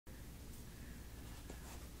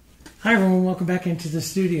Hi everyone, welcome back into the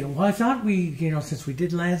studio. Well, I thought since we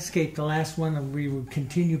did landscape the last one, we would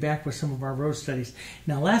continue back with some of our rose studies.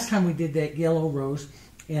 Now, last time we did that yellow rose,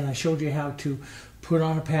 and I showed you how to put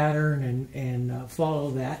on a pattern and follow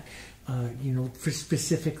that,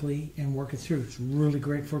 specifically and work it through. It's really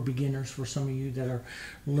great for beginners, for some of you that are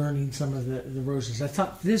learning some of the roses. I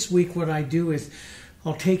thought this week what I do is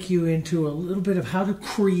I'll take you into a little bit of how to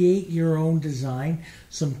create your own design,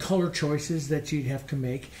 some color choices that you'd have to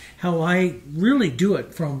make, how I really do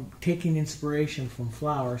it from taking inspiration from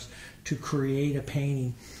flowers to create a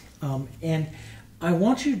painting. And I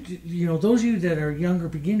want you to, those of you that are younger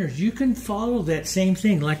beginners, you can follow that same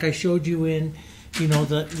thing like I showed you in,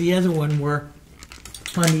 the other one where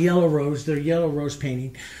on the yellow rose, the yellow rose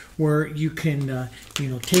painting, where you can,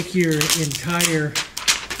 take your entire...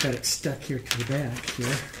 Got it stuck here to the back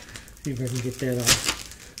here. See if I can get that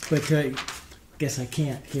off. But guess I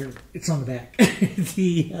can't. Here, it's on the back.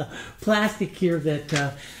 The plastic here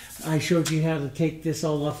that I showed you how to take this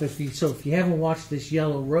all off. If you haven't watched this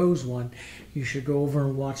yellow rose one, you should go over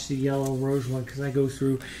and watch the yellow rose one, because I go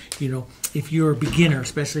through, if you're a beginner,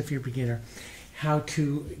 especially if you're a beginner, how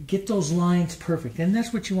to get those lines perfect. And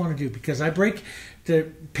that's what you want to do, because I break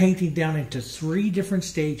the painting down into 3 different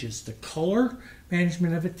stages: the color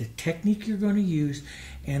management of it, the technique you're going to use,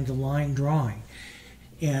 and the line drawing.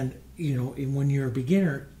 And when you're a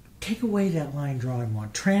beginner, take away that line drawing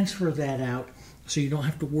one, transfer that out, so you don't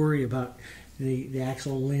have to worry about the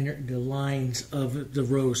actual the lines of the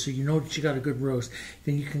rose. So you know that you got a good rose,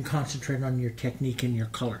 then you can concentrate on your technique and your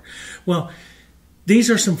color. Well,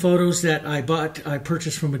 these are some photos that I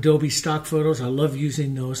purchased from Adobe Stock Photos. I love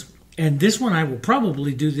using those. And this one, I will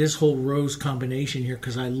probably do this whole rose combination here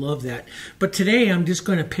because I love that. But today I'm just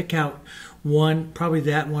going to pick out one, probably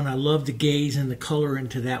that one. I love the gaze and the color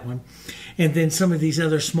into that one. And then some of these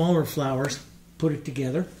other smaller flowers, put it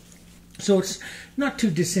together. So it's not too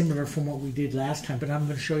dissimilar from what we did last time, but I'm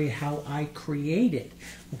going to show you how I create it.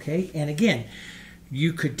 Okay? And again,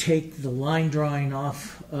 you could take the line drawing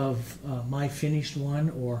off of my finished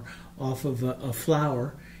one or off of a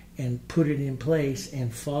flower and put it in place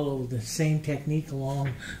and follow the same technique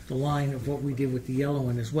along the line of what we did with the yellow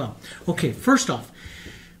one as well. Okay, first off,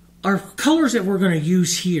 our colors that we're going to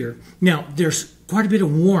use here. Now, there's quite a bit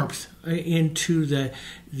of warmth into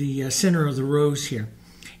the center of the rose here.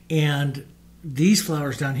 And these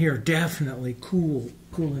flowers down here are definitely cool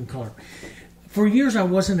in color. For years, I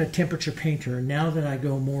wasn't a temperature painter, and now that I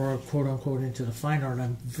go more, quote-unquote, into the fine art,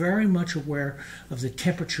 I'm very much aware of the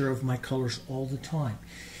temperature of my colors all the time.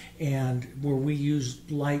 And where we use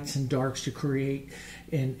lights and darks to create,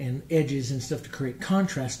 and edges and stuff to create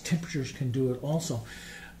contrast, temperatures can do it also.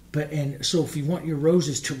 And so if you want your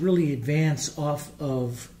roses to really advance off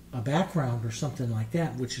of a background or something like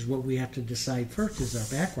that, which is what we have to decide first is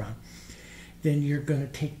our background, then you're going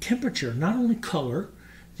to take temperature, not only color,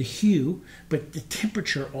 the hue, but the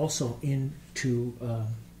temperature also into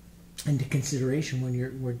consideration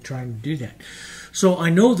when we're trying to do that. So I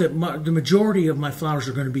know that the majority of my flowers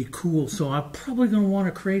are going to be cool, so I'm probably going to want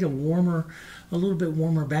to create a little bit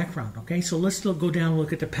warmer background. Okay, so let's still go down and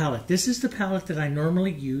look at the palette. This is the palette that I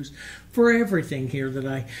normally use for everything here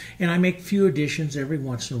and I make few additions every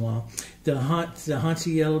once in a while. The Hansa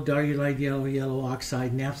Yellow, Diarylide Yellow,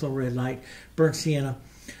 Oxide, Naphthol Red Light, Burnt Sienna,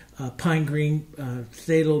 Pine Green,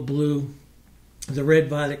 Phthalo Blue, the Red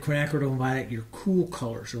Violet, Quinacridone Violet. Your cool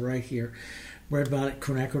colors are right here. Red Violet,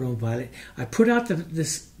 Quinacridone Violet. I put out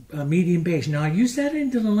this medium beige. Now, I used that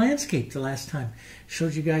into the landscape the last time.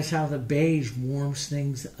 Showed you guys how the beige warms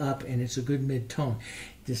things up, and it's a good mid-tone.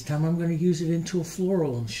 This time I'm going to use it into a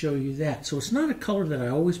floral and show you that. So it's not a color that I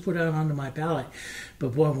always put out onto my palette,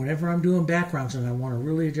 but boy, whenever I'm doing backgrounds and I want to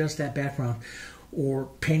really adjust that background, or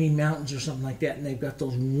painting mountains or something like that, and they've got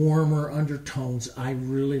those warmer undertones, I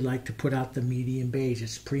really like to put out the medium beige.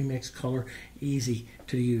 It's pre-mixed color, easy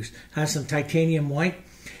to use. I have some titanium white.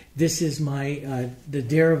 This is my the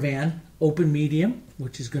Derivan open medium,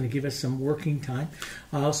 which is going to give us some working time.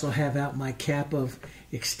 I also have out my cap of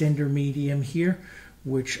extender medium here,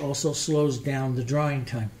 which also slows down the drying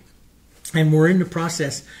time. And we're in the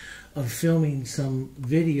process of filming some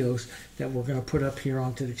videos that we're going to put up here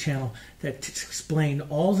onto the channel that explain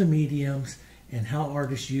all the mediums and how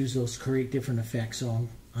artists use those to create different effects. So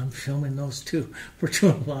I'm filming those too. We're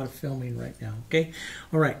doing a lot of filming right now, okay?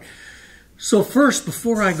 All right. So first,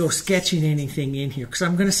 before I go sketching anything in here, because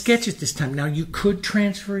I'm going to sketch it this time. Now, you could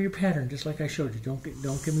transfer your pattern, just like I showed you. Don't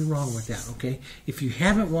get me wrong with that, okay? If you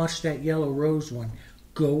haven't watched that yellow rose one,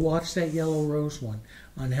 go watch that yellow rose one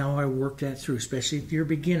on how I work that through, especially if you're a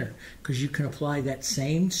beginner, because you can apply that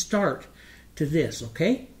same start to this,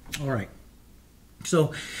 okay? All right.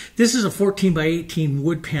 So this is a 14 by 18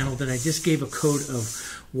 wood panel that I just gave a coat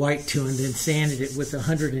of white to and then sanded it with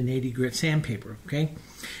 180 grit sandpaper, okay?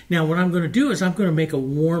 Now what I'm going to do is I'm going to make a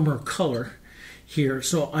warmer color here.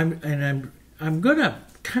 So I'm going to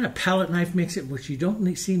kind of palette knife mix it, which you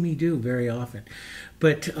don't see me do very often.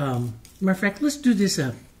 But matter of fact, let's do this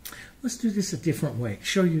a different way.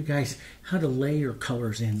 Show you guys how to layer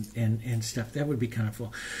colors in and stuff. That would be kind of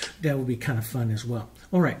fun. That would be kind of fun as well.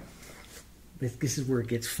 All right. This is where it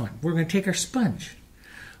gets fun. We're going to take our sponge.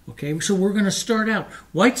 Okay, so we're going to start out.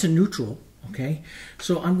 White's a neutral. Okay,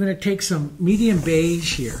 so I'm going to take some medium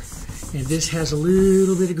beige here, and this has a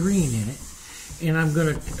little bit of green in it. And I'm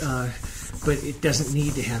going to, but it doesn't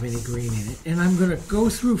need to have any green in it. And I'm going to go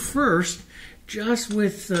through first just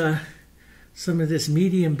with some of this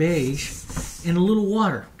medium beige and a little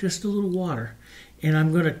water, just a little water. And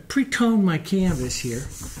I'm going to pre-tone my canvas here.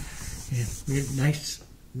 And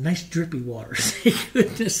nice drippy water. Thank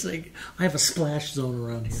goodness, I have a splash zone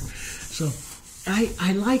around here. So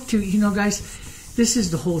I like to, you know, guys, this is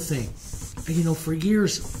the whole thing. You know, for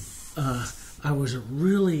years I was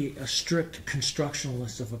really a strict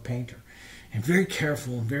constructionalist of a painter, and very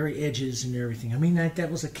careful and very edges and everything. I mean, I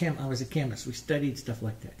was a chemist. We studied stuff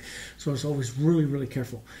like that, so I was always really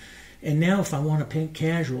careful. And now, if I want to paint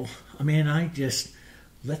casual, I mean, I just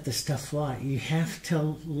let the stuff fly. You have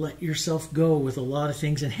to let yourself go with a lot of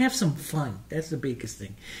things and have some fun. That's the biggest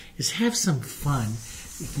thing, is have some fun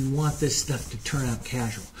if you want this stuff to turn out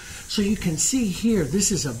casual. So you can see here,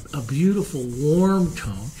 this is a beautiful warm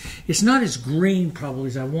tone. It's not as green probably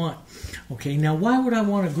as I want. Okay, now why would I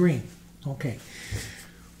want a green? Okay,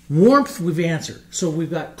 warmth we've answered. So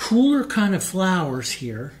we've got cooler kind of flowers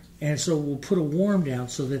here, and so we'll put a warm down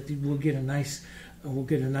so that we'll get a nice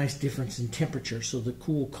difference in temperature, so the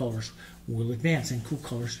cool colors will advance, and cool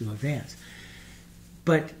colors do advance.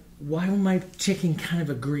 But why am I taking kind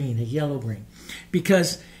of a green, a yellow-green?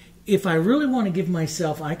 Because if I really want to give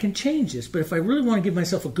myself, I can change this, but if I really want to give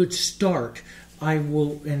myself a good start, I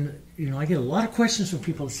will, and you know, I get a lot of questions from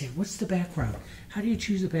people that say, what's the background? How do you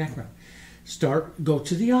choose the background? Go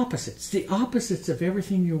to the opposites. The opposites of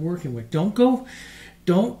everything you're working with.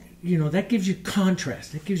 You know, that gives you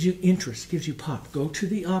contrast, that gives you interest, gives you pop. Go to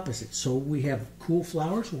the opposite. So we have cool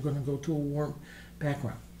flowers, we're going to go to a warm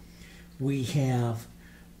background. We have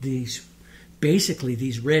basically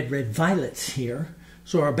these red violets here.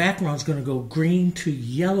 So our background's going to go green to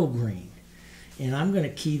yellow-green. And I'm going to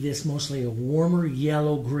key this mostly a warmer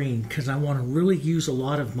yellow-green because I want to really use a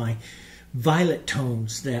lot of my violet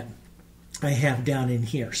tones that I have down in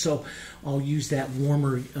here. So I'll use that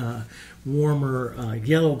warmer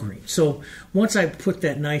yellow-green. So once I put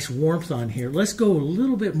that nice warmth on here, let's go a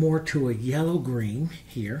little bit more to a yellow-green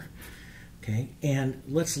here. Okay, and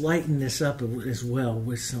let's lighten this up as well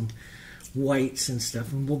with some whites and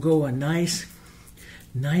stuff. And we'll go a nice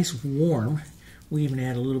warm. We even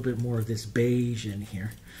add a little bit more of this beige in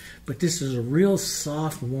here. But this is a real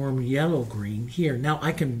soft, warm yellow-green here. Now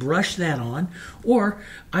I can brush that on, or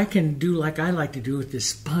I can do like I like to do with this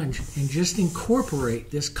sponge and just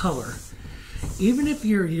incorporate this color. Even if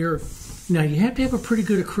now you have to have a pretty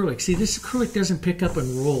good acrylic. See, this acrylic doesn't pick up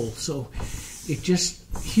and roll, so it just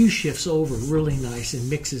hue shifts over really nice and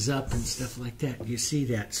mixes up and stuff like that. You see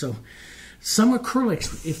that. So some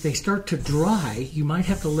acrylics, if they start to dry, you might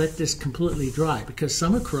have to let this completely dry, because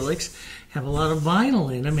some acrylics have a lot of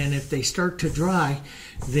vinyl in them, and if they start to dry,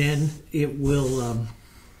 then it will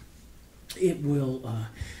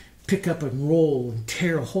pick up and roll and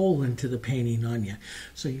tear a hole into the painting on you.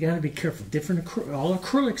 So you got to be careful. All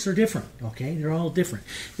acrylics are different. Okay, they're all different.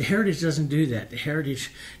 The Heritage doesn't do that. The Heritage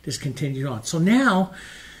just continued on. So now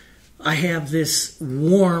I have this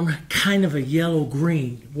warm kind of a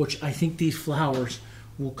yellow-green, which I think these flowers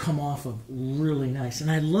will come off of really nice. And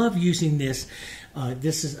I love using this. I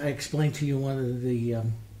explained to you one of the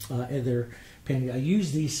other paintings. I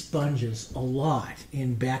use these sponges a lot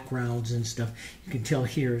in backgrounds and stuff. You can tell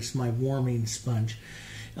here it's my warming sponge.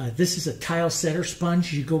 This is a tile setter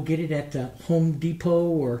sponge. You go get it at the Home Depot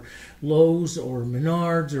or Lowe's or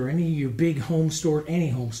Menards or any of your big home store, any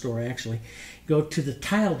home store actually. Go to the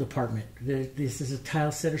tile department. This is a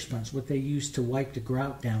tile setter sponge, what they use to wipe the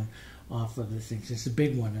grout down off of the things. It's a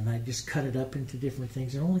big one, and I just cut it up into different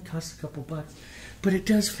things. It only costs a couple bucks, but it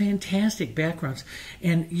does fantastic backgrounds.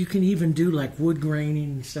 And you can even do like wood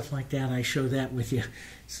graining and stuff like that. I show that with you.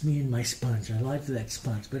 It's me and my sponge. I like that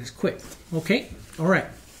sponge, but it's quick. Okay, all right.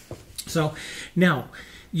 So now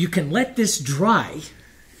you can let this dry.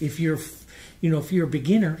 If you're a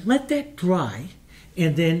beginner, let that dry,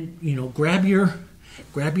 and then grab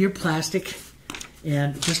your plastic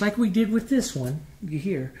And just like we did with this one, you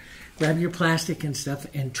hear, grab your plastic and stuff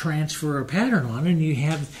and transfer a pattern on, and you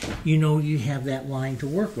have that line to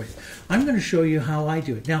work with. I'm going to show you how I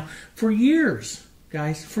do it. Now, for years,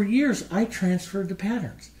 guys, for years I transferred the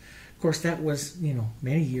patterns. Of course, that was,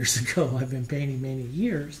 many years ago. I've been painting many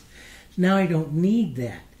years. Now I don't need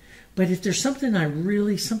that. But if there's something I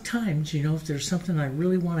really, sometimes, if there's something I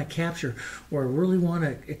really want to capture or really want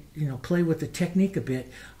to, play with the technique a bit,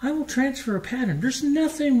 I will transfer a pattern. There's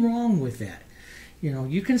nothing wrong with that.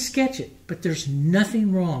 You can sketch it, but there's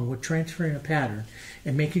nothing wrong with transferring a pattern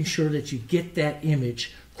and making sure that you get that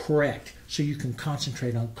image correct so you can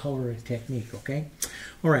concentrate on color and technique, okay?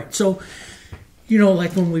 All right, so,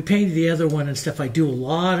 like when we painted the other one and stuff, I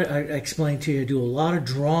explained to you, I do a lot of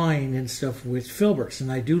drawing and stuff with filberts,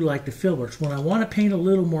 and I do like the filberts. When I want to paint a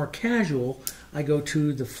little more casual, I go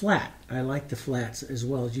to the flat. I like the flats as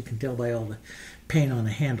well, as you can tell by all the paint on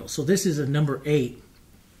the handle. So this is a number 8.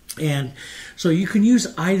 And so you can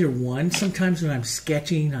use either one. Sometimes when I'm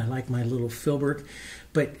sketching, I like my little filbert,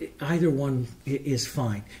 but either one is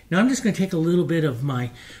fine. Now I'm just going to take a little bit of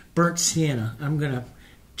my burnt sienna. I'm going to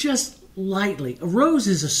just lightly, a rose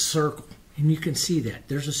is a circle, and you can see that.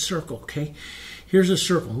 There's a circle, okay? Here's a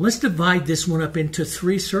circle. Let's divide this one up into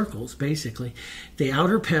 3 circles, basically. The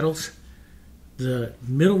outer petals, the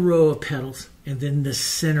middle row of petals, and then the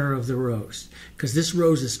center of the rose, because this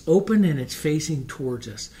rose is open and it's facing towards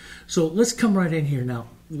us. So let's come right in here now.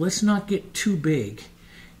 Let's not get too big,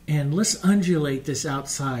 and let's undulate this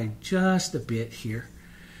outside just a bit here,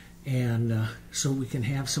 and so we can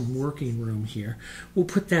have some working room here. We'll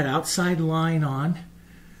put that outside line on.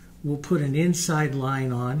 We'll put an inside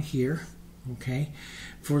line on here, okay,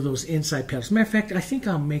 for those inside petals. Matter of fact, I think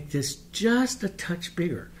I'll make this just a touch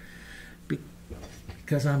bigger.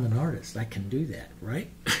 Because I'm an artist, I can do that, right?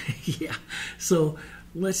 Yeah. So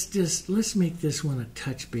let's make this one a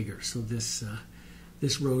touch bigger, so this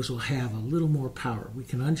rose will have a little more power. We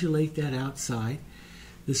can undulate that outside.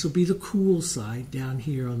 This will be the cool side down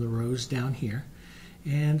here on the rose down here,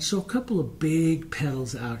 and so a couple of big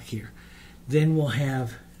petals out here. Then we'll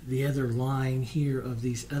have the other line here of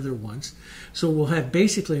these other ones. So we'll have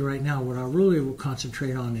basically right now what I really will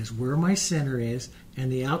concentrate on is where my center is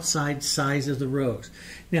and the outside size of the rose.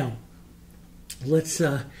 Now, let's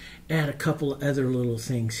add a couple of other little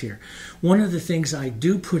things here. One of the things I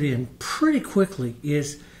do put in pretty quickly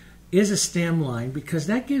is a stem line, because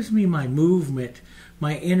that gives me my movement,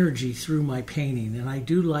 my energy through my painting, and I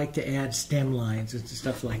do like to add stem lines and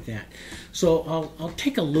stuff like that. So I'll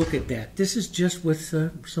take a look at that. This is just with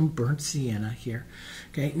some burnt sienna here.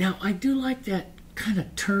 Okay, now I do like that kind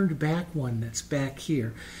of turned back one that's back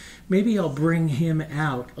here. Maybe I'll bring him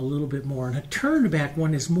out a little bit more. And a turned back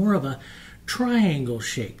one is more of a triangle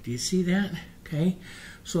shape. Do you see that? Okay,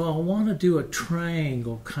 so I'll want to do a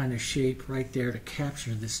triangle kind of shape right there to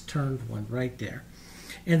capture this turned one right there.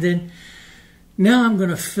 And then now I'm going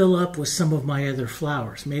to fill up with some of my other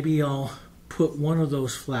flowers. Maybe I'll put one of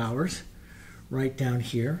those flowers right down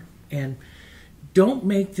here, and don't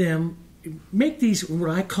make these what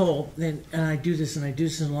I call, and I do this in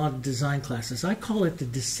a lot of design classes, I call it the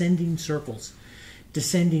descending circles,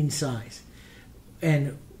 descending size.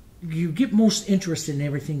 And you get most interest in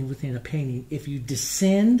everything within a painting if you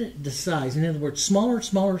descend the size. In other words, smaller,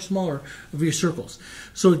 smaller, smaller of your circles.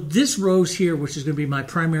 So this rose here, which is going to be my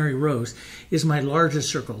primary rose, is my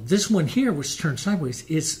largest circle. This one here, which turns sideways,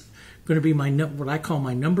 is going to be my what I call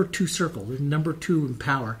my number 2 circle, number 2 in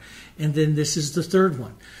power. And then this is the third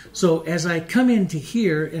one. So as I come into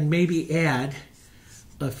here and maybe add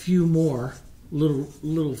a few more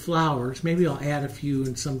little flowers, maybe I'll add a few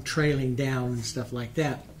and some trailing down and stuff like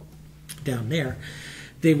that down there,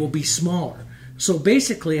 they will be smaller. So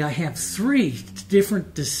basically I have 3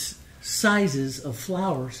 different sizes of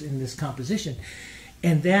flowers in this composition,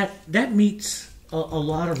 and that meets a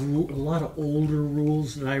lot of older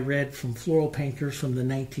rules that I read from floral painters from the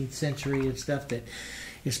 19th century and stuff, that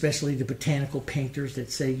especially the botanical painters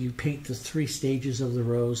that say you paint the 3 stages of the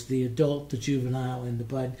rose, the adult, the juvenile, and the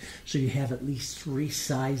bud, so you have at least 3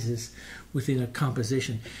 sizes within a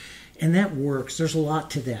composition. And that works. There's a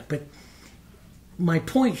lot to that. But my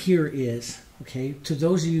point here is, okay, to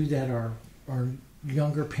those of you that are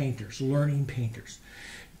younger painters, learning painters,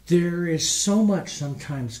 there is so much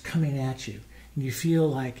sometimes coming at you, and you feel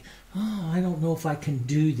like, oh, I don't know if I can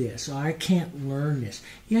do this, or I can't learn this.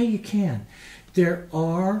 Yeah, you can. There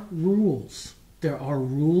are rules. There are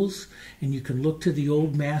rules, and you can look to the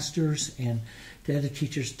old masters and the other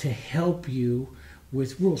teachers to help you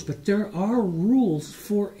with rules. But there are rules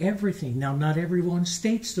for everything. Now, not everyone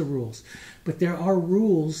states the rules, but there are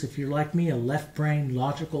rules. If you're like me, a left brain,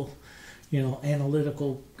 logical,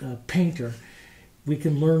 analytical painter, we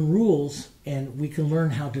can learn rules and we can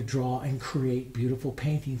learn how to draw and create beautiful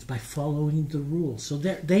paintings by following the rules. So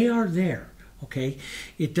they are there. Okay,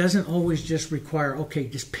 it doesn't always just require, okay,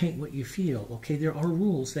 just paint what you feel. Okay, there are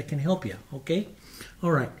rules that can help you. Okay,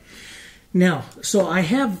 all right. Now, so I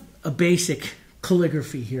have a basic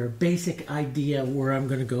calligraphy here, a basic idea where I'm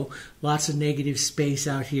going to go. Lots of negative space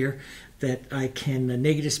out here that I can,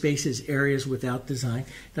 negative space is areas without design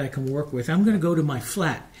that I can work with. I'm going to go to my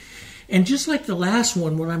flat. And just like the last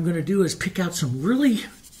one, what I'm going to do is pick out some really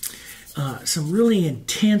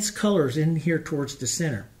intense colors in here towards the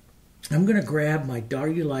center. I'm going to grab my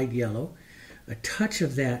Diarylide Yellow, a touch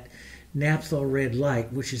of that Naphthol Red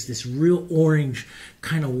Light, which is this real orange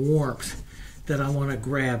kind of warmth that I want to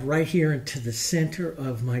grab right here into the center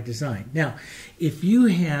of my design. Now, if you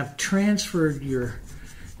have transferred your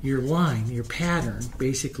line, your pattern,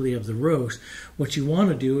 basically of the rose, what you want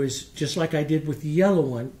to do is, just like I did with the yellow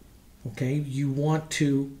one, okay, you want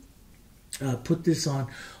to put this on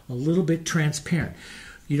a little bit transparent.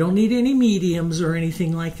 You don't need any mediums or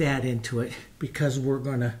anything like that into it, because we're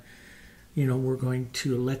going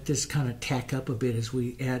to let this kind of tack up a bit as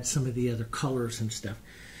we add some of the other colors and stuff.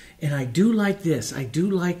 And I do like this. I do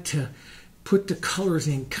like to put the colors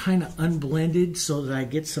in kind of unblended so that I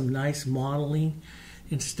get some nice modeling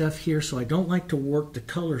and stuff here. So I don't like to work the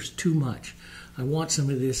colors too much. I want some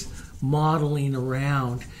of this modeling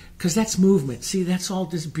around, because that's movement. See, that's all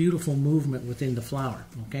this beautiful movement within the flower,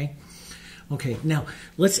 okay? Okay, now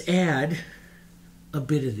let's add a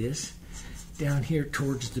bit of this down here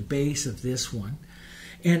towards the base of this one.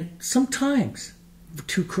 And sometimes,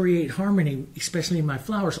 to create harmony, especially in my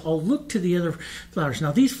flowers, I'll look to the other flowers.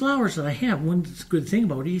 Now, these flowers that I have, one good thing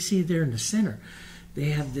about it, you see there in the center, they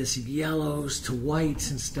have this yellows to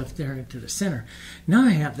whites and stuff there into the center. Now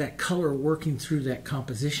I have that color working through that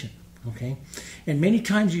composition, okay? And many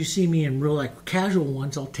times you see me in real, like, casual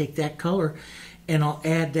ones, I'll take that color and I'll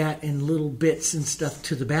add that in little bits and stuff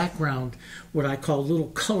to the background, what I call little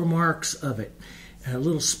color marks of it.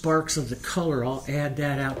 Little sparks of the color, I'll add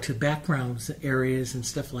that out to backgrounds areas and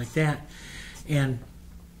stuff like that. And,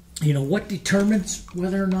 what determines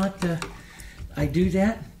whether or not I do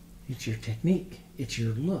that? It's your technique. It's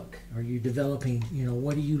your look. Are you developing,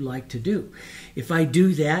 what do you like to do? If I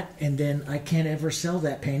do that and then I can't ever sell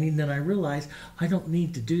that painting, then I realize I don't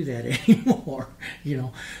need to do that anymore,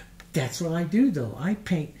 That's what I do, though. I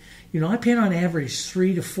paint, I paint on average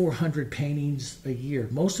 300 to 400 paintings a year.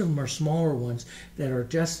 Most of them are smaller ones that are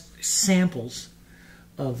just samples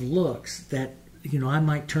of looks that, I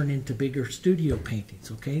might turn into bigger studio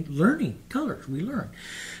paintings, okay? Learning colors, we learn.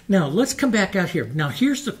 Now, let's come back out here. Now,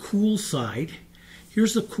 here's the cool side.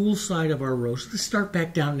 Here's the cool side of our rose. Let's start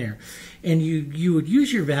back down there. And you would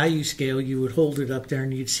use your value scale. You would hold it up there,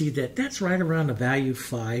 and you'd see that that's right around a value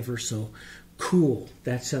 5 or so. Cool.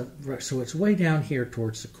 So it's way down here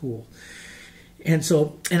towards the cool. And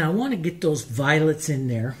I want to get those violets in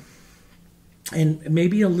there. And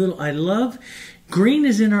maybe a little, I love, green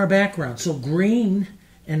is in our background. So green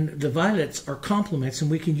and the violets are complements, and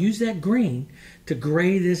we can use that green to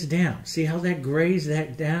gray this down. See how that grays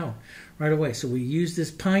that down right away. So we use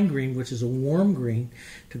this pine green, which is a warm green,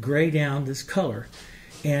 to gray down this color.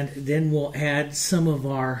 And then we'll add some of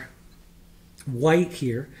our white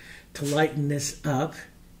here to lighten this up.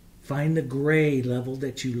 Find the gray level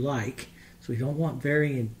that you like. So we don't want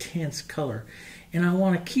very intense color. And I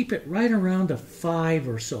want to keep it right around a 5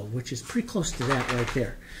 or so, which is pretty close to that right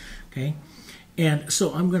there. Okay? And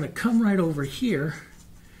so I'm going to come right over here.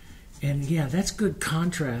 And yeah, that's good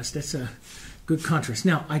contrast. That's a good contrast.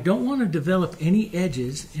 Now, I don't want to develop any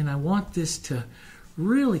edges, and I want this to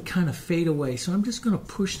really kind of fade away. So I'm just going to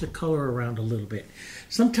push the color around a little bit.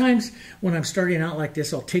 Sometimes when I'm starting out like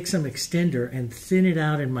this, I'll take some extender and thin it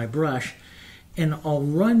out in my brush, and I'll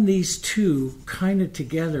run these two kind of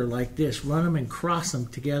together like this. Run them and cross them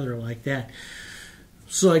together like that.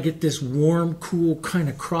 So I get this warm, cool kind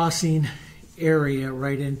of crossing area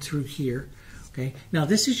right in through here. Okay. Now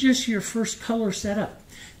this is just your first color setup.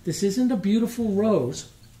 This isn't a beautiful rose,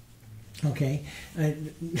 okay,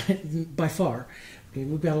 by far. Okay,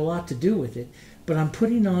 we've got a lot to do with it, but I'm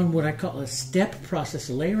putting on what I call a step process,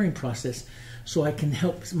 a layering process, so I can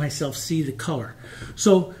help myself see the color.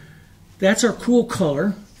 So that's our cool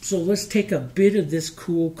color. So let's take a bit of this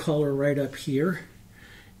cool color right up here,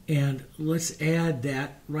 and let's add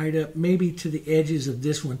that right up maybe to the edges of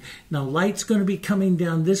this one. Now light's going to be coming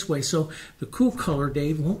down this way, so the cool color,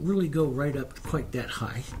 Dave, won't really go right up quite that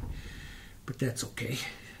high, but that's okay.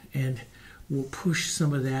 And we'll push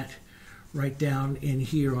some of that right down in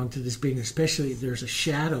here onto this beginner, especially if there's a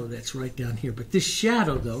shadow that's right down here. But this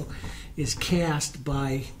shadow, though, is cast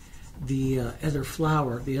by the other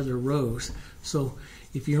flower, the other rose. So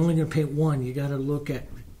if you're only going to paint one, you got to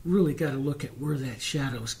really got to look at where that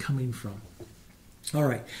shadow is coming from. All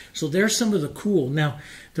right, so there's some of the cool. Now,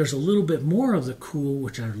 there's a little bit more of the cool,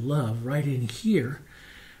 which I love, right in here,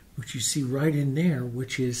 which you see right in there,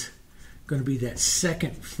 which is going to be that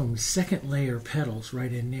second layer petals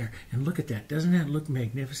right in there. And look at that. Doesn't that look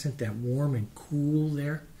magnificent? That warm and cool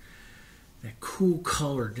there. That cool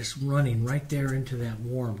color just running right there into that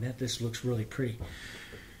warm. That just looks really pretty.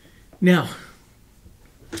 Now,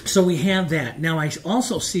 so we have that. Now I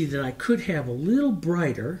also see that I could have a little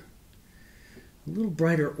brighter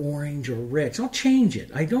orange or red. So I'll change it.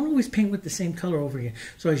 I don't always paint with the same color over again.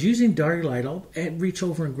 So I was using Diarylide. I'll reach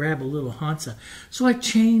over and grab a little Hansa. So I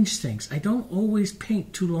change things. I don't always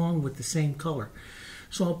paint too long with the same color.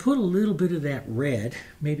 So I'll put a little bit of that red,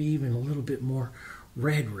 maybe even a little bit more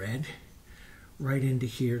red right into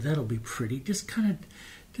here. That'll be pretty. Just kind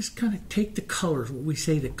of take the colors, what we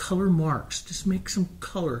say, the color marks. Just make some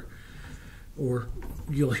color. Or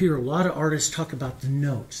you'll hear a lot of artists talk about the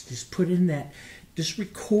notes. Just put in that, just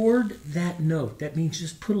record that note. That means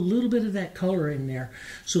just put a little bit of that color in there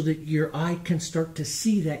so that your eye can start to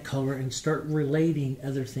see that color and start relating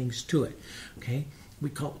other things to it. Okay? We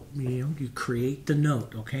call, you create the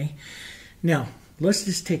note, okay? Now, let's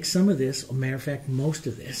just take some of this, a matter of fact, most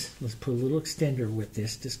of this. Let's put a little extender with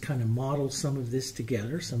this, just kind of model some of this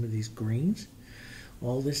together, some of these greens,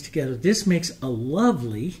 all this together. This makes a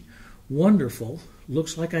lovely, wonderful,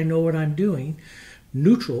 looks like I know what I'm doing,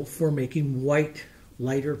 neutral for making white,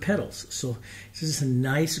 lighter petals. So this is a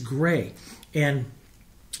nice gray. And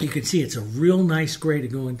you can see it's a real nice gray to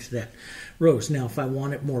go into that rose. Now, if I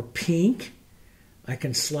want it more pink, I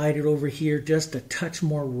can slide it over here just a touch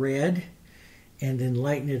more red and then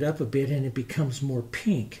lighten it up a bit and it becomes more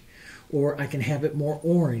pink. Or I can have it more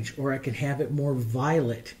orange, or I can have it more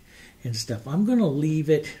violet and stuff. I'm going to leave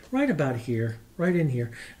it right about here, right in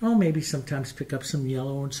here. I'll maybe sometimes pick up some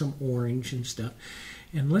yellow and some orange and stuff.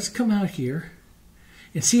 And let's come out here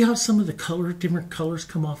and see how some of the different colors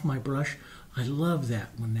come off my brush. I love that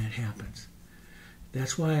when that happens.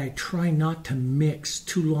 That's why I try not to mix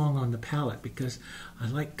too long on the palette, because I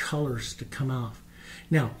like colors to come off.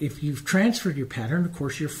 Now, if you've transferred your pattern, of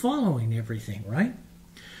course, you're following everything, right?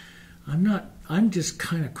 I'm just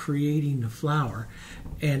kind of creating the flower,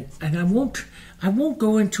 and I won't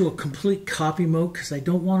go into a complete copy mode, because I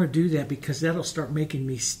don't want to do that, because that'll start making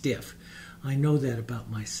me stiff. I know that about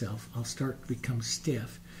myself. I'll start to become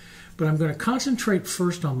stiff. But I'm going to concentrate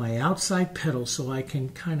first on my outside petals so I can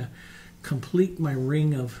kind of complete my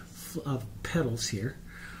ring of petals here.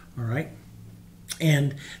 All right,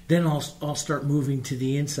 and then I'll start moving to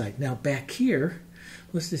the inside. Now back here,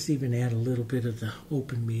 let's just even add a little bit of the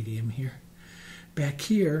open medium here. Back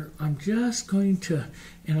here, I'm just going to,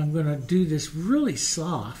 and I'm going to do this really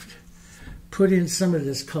soft, put in some of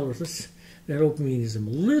this color. That open medium is a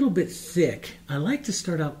little bit thick. I like to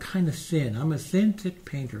start out kind of thin. I'm a thin, thick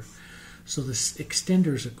painter. So this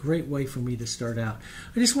extender is a great way for me to start out.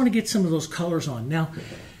 I just want to get some of those colors on. Now,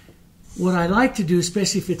 what I like to do,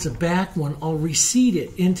 especially if it's a back one, I'll recede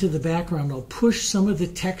it into the background. I'll push some of the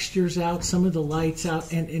textures out, some of the lights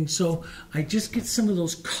out, and so I just get some of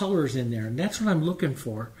those colors in there. And that's what I'm looking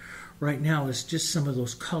for right now, is just some of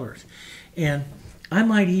those colors. And I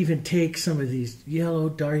might even take some of these yellow,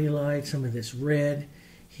 Diarylide, some of this red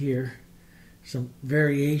here, some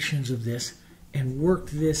variations of this, and work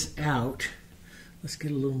this out. Let's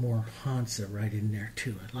get a little more Hansa right in there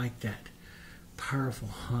too. I like that. Powerful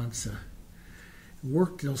Hansa.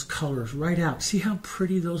 Work those colors right out. See how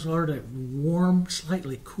pretty those are, that warm,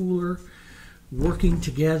 slightly cooler, working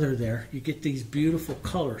together there. You get these beautiful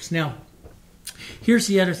colors. Now, here's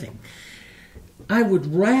the other thing. I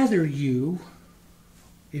would rather you,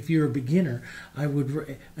 if you're a beginner,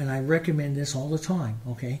 and I recommend this all the time,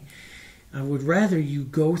 okay? I would rather you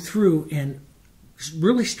go through and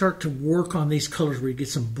really start to work on these colors where you get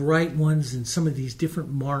some bright ones and some of these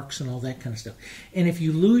different marks and all that kind of stuff. And if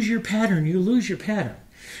you lose your pattern, you lose your pattern,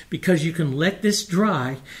 because you can let this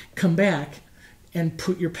dry, come back, and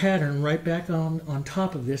put your pattern right back on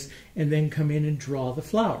top of this, and then come in and draw the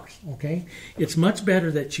flowers, okay? It's much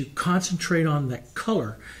better that you concentrate on that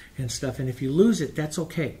color and stuff, and if you lose it, that's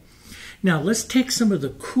okay. Now, let's take some of the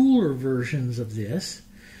cooler versions of this.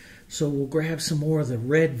 So we'll grab some more of the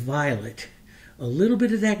red violet. A little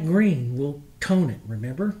bit of that green will tone it,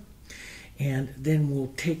 remember? And then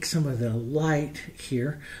we'll take some of the light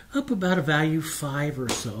here, up about a value 5 or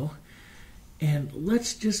so, And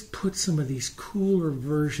let's just put some of these cooler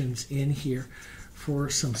versions in here for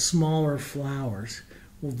some smaller flowers.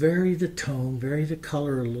 We'll vary the tone, vary the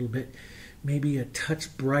color a little bit, maybe a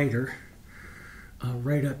touch brighter.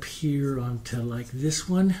 Right up here onto like this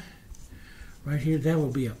one. Right here, that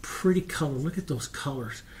will be a pretty color. Look at those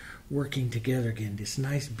colors working together again. This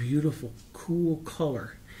nice, beautiful, cool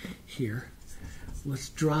color here. Let's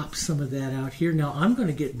drop some of that out here. Now I'm going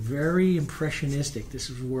to get very impressionistic.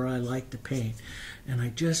 This is where I like to paint. And I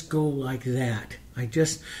just go like that. I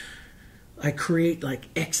create like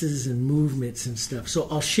X's and movements and stuff. So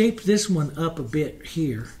I'll shape this one up a bit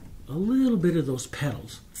here. A little bit of those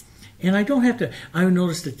petals. And I don't have to, I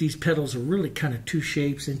noticed that these petals are really kind of two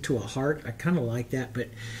shapes into a heart. I kind of like that, but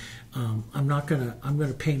I'm going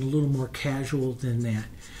to paint a little more casual than that.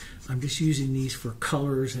 I'm just using these for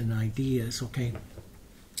colors and ideas, okay?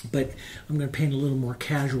 But I'm going to paint a little more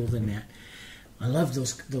casual than that. I love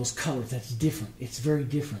those colors. That's different. It's very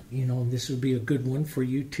different, you know, and this would be a good one for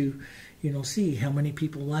you to, you know, see how many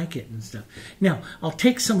people like it and stuff. Now, I'll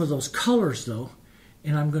take some of those colors, though,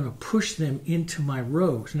 and I'm going to push them into my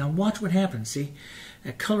rose. Now watch what happens. See,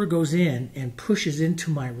 that color goes in and pushes into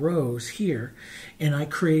my rose here, and I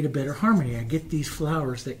create a better harmony. I get these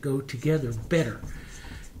flowers that go together better.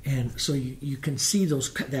 And so you can see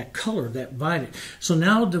that color, that violet. So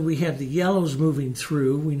now that we have the yellows moving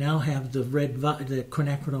through, we now have the the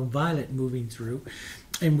Quinacridone Violet moving through,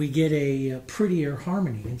 and we get a prettier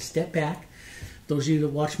harmony. And step back. Those of you that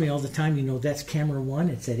watch me all the time, you know that's camera 1.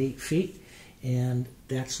 It's at 8 feet. And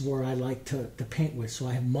that's where I like to paint with. So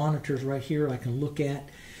I have monitors right here I can look at.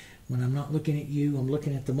 When I'm not looking at you, I'm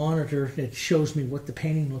looking at the monitor that shows me what the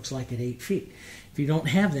painting looks like at 8 feet. If you don't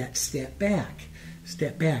have that, step back.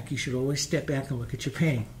 Step back. You should always step back and look at your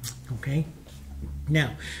painting. Okay?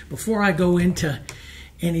 Now, before I go into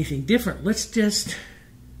anything different, let's take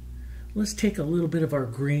a little bit of our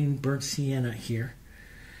green burnt sienna here,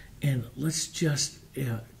 and let's just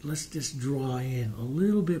draw in a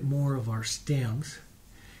little bit more of our stems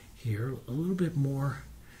here, a little bit more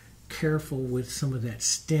careful with some of that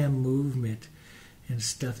stem movement and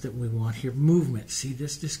stuff that we want here. Movement, see,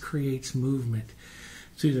 this creates movement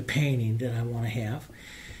through the painting that I want to have.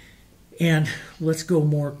 And let's go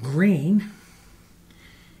more green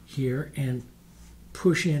here and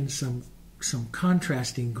push in some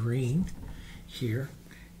contrasting green here.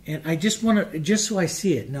 And I just want to, just so I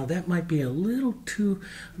see it. Now that might be a little too,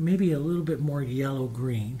 maybe a little bit more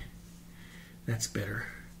yellow-green. That's better.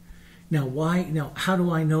 Now why, now how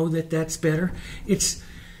do I know that that's better? It's,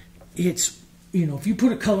 you know, if you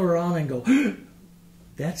put a color on and go,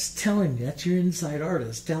 that's telling you, that's your inside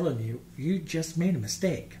artist telling you, you just made a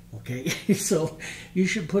mistake, okay? So you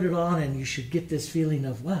should put it on and you should get this feeling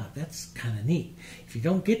of, wow, that's kind of neat. If you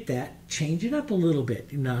don't get that, change it up a little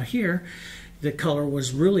bit. Now here, the color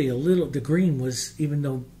was really a little, the green was, even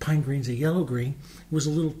though pine green's a yellow green, was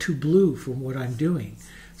a little too blue from what I'm doing.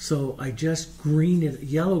 So I just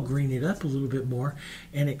yellow green it up a little bit more,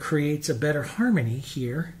 and it creates a better harmony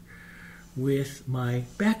here with my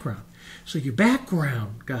background. So your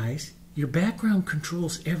background, guys, your background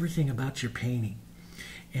controls everything about your painting.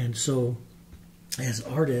 And so as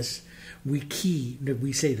artists, we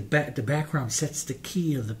say the background sets the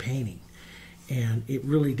key of the painting, and it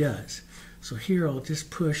really does. So here I'll just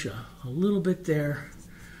push a little bit there.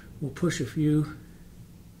 We'll push a few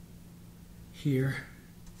here.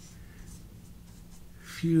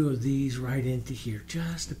 Few of these right into here.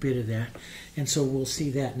 Just a bit of that. And so we'll see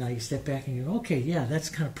that. Now you step back and you go, okay, yeah, that's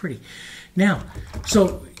kind of pretty. Now,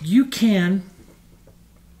 so you can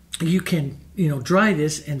you know, dry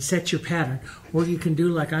this and set your pattern, or you can do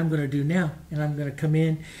like I'm going to do now, and I'm going to come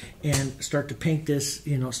in and start to paint this,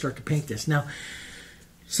 you know, Now,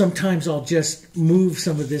 sometimes I'll just move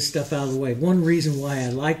some of this stuff out of the way. One reason why I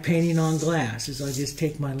like painting on glass is I just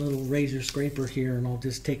take my little razor scraper here and I'll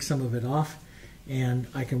just take some of it off, and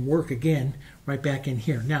I can work again right back in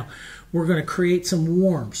here. Now, we're going to create some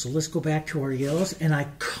warmth. So let's go back to our yellows, and I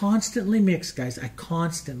constantly mix, guys. I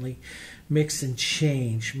constantly mix and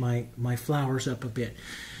change my flowers up a bit.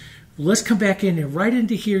 Let's come back in, and right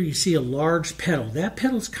into here you see a large petal. That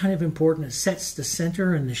petal is kind of important. It sets the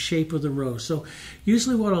center and the shape of the rose. So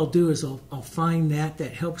usually what I'll do is I'll find that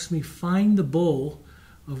helps me find the bowl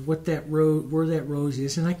of what that where that rose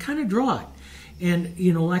is, and I kind of draw it. And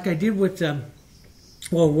you know, like I did with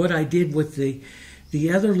what I did with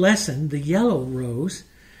the other lesson, the yellow rose,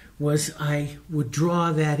 was I would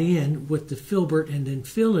draw that in with the filbert and then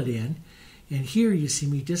fill it in. And here you see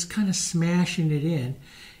me just kind of smashing it in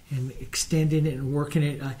and extending it and working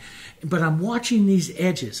it. But I'm watching these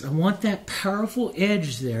edges. I want that powerful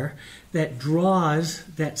edge there that draws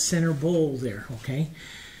that center bowl there, okay?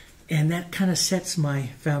 And that kind of sets my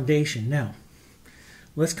foundation. Now,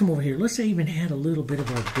 let's come over here. Let's even add a little bit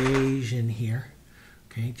of our beige in here,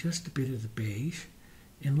 okay? Just a bit of the beige.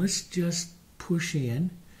 And let's just push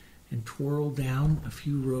in and twirl down a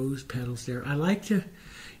few rose petals there. I like to,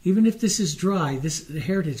 even if this is dry, the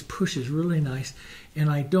Heritage pushes really nice, and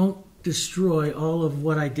I don't destroy all of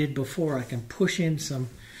what I did before. I can push in some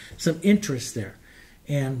interest there.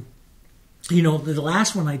 And, you know, the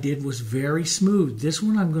last one I did was very smooth. This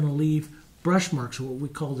one I'm going to leave brush marks, what we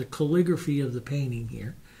call the calligraphy of the painting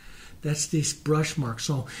here. That's this brush mark.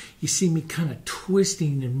 So you see me kind of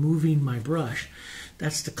twisting and moving my brush.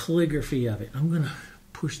 That's the calligraphy of it. I'm going to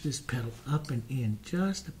push this petal up and in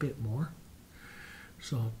just a bit more.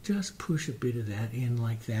 So I'll just push a bit of that in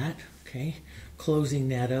like that, okay? Closing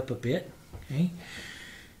that up a bit, okay?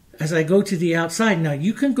 As I go to the outside, now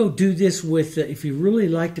you can go do this with, if you really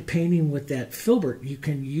like the painting with that filbert, you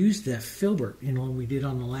can use that filbert, you know, we did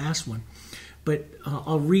on the last one. But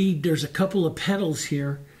I'll read, there's a couple of petals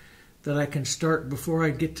here that I can start before I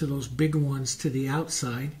get to those big ones to the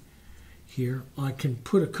outside. Here, I can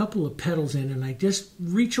put a couple of petals in, and I just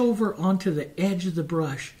reach over onto the edge of the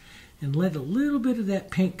brush and let a little bit of that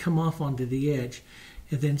paint come off onto the edge,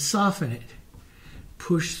 and then soften it.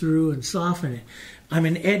 Push through and soften it. I'm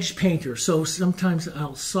an edge painter, so sometimes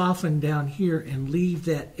I'll soften down here and leave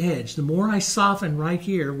that edge. The more I soften right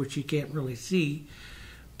here, which you can't really see,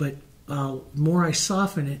 but the more I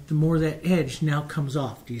soften it, the more that edge now comes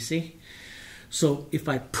off. Do you see? So if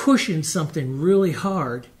I push in something really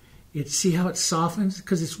hard, see how it softens?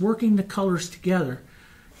 Because it's working the colors together,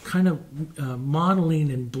 kind of modeling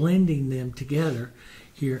and blending them together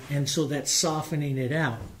here, and so that's softening it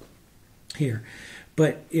out here.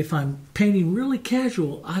 But if I'm painting really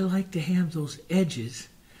casual, I like to have those edges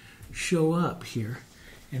show up here,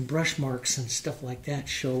 and brush marks and stuff like that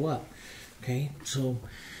show up. Okay, so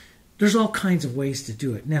there's all kinds of ways to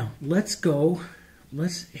do it. Now let's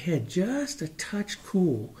head just a touch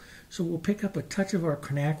cool. So we'll pick up a touch of our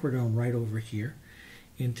quinacridone right over here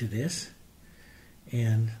into this,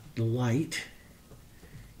 and the light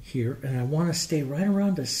here, and I want to stay right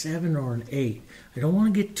around a 7 or an 8. I don't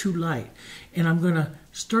want to get too light. And I'm going to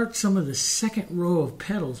start some of the second row of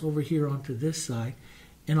petals over here onto this side,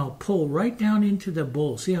 and I'll pull right down into the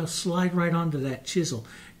bowl. See, I'll slide right onto that chisel,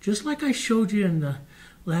 just like I showed you in the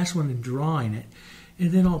last one in drawing it.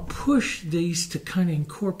 And then I'll push these to kind of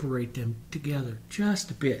incorporate them together just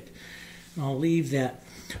a bit. I'll leave that.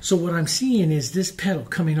 So what I'm seeing is this petal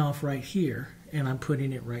coming off right here, and I'm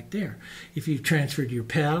putting it right there. If you've transferred your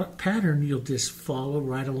pattern, you'll just follow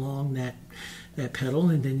right along that petal,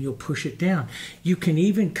 and then you'll push it down. You can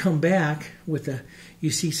even come back with you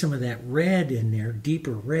see some of that red in there,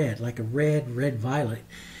 deeper red, like a red violet,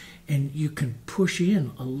 and you can push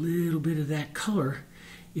in a little bit of that color.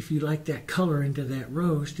 If you like that color into that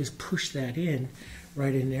rose, just push that in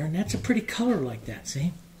right in there. And that's a pretty color like that,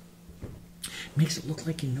 see? Makes it look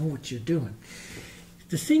like you know what you're doing.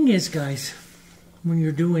 The thing is, guys, when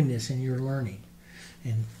you're doing this and you're learning,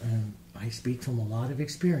 and I speak from a lot of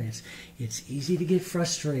experience, it's easy to get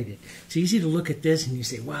frustrated. It's easy to look at this and you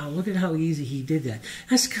say, wow, look at how easy he did that.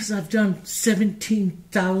 That's because I've done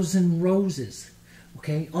 17,000 roses,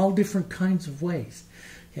 okay? All different kinds of ways.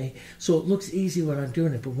 Okay, so it looks easy when I'm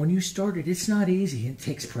doing it, but when you start it, it's not easy. It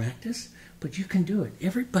takes practice, but you can do it.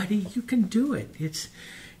 Everybody, you can do it. It's,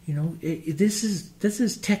 you know, this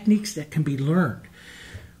is techniques that can be learned.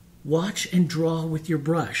 Watch and draw with your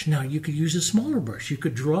brush. Now you could use a smaller brush. You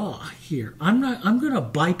could draw here. I'm going to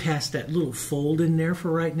bypass that little fold in there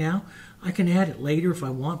for right now. I can add it later if I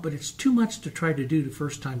want, but it's too much to try to do the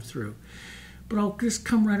first time through. But I'll just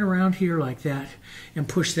come right around here like that and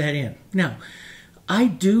push that in. Now, I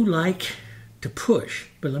do like to push,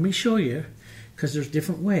 but let me show you, because there's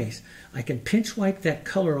different ways. I can pinch wipe that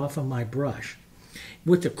color off of my brush.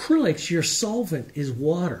 With acrylics, your solvent is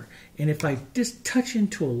water, and if I just touch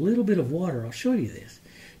into a little bit of water, I'll show you this.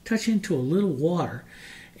 Touch into a little water,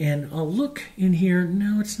 and I'll look in here.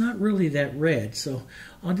 No, it's not really that red, so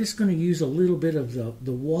I'm just going to use a little bit of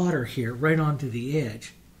the water here right onto the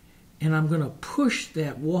edge. And I'm going to push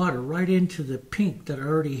that water right into the pink that I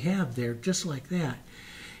already have there, just like that.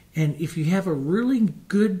 And if you have a really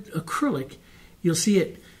good acrylic, you'll see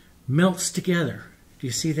it melts together. Do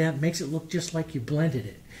you see that? It makes it look just like you blended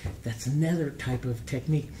it. That's another type of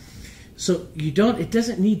technique. So you don't, it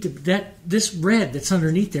doesn't need to, this red that's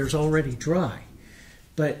underneath there is already dry.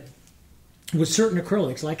 But with certain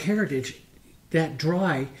acrylics, like Heritage, that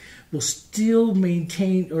dry will still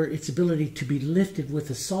maintain or its ability to be lifted with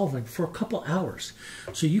a solvent for a couple hours.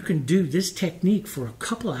 So you can do this technique for a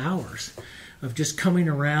couple of hours of just coming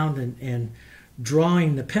around and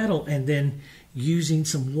drawing the petal and then using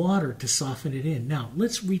some water to soften it in. Now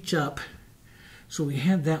let's reach up. So we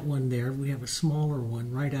have that one there. We have a smaller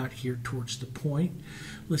one right out here towards the point.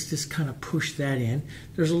 Let's just kind of push that in.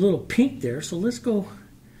 There's a little pink there, so let's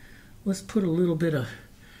put a little bit of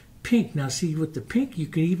pink. Now see, with the pink you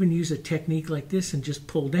can even use a technique like this and just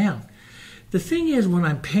pull down. The thing is, when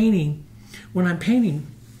I'm painting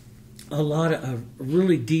a lot of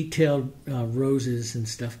really detailed roses and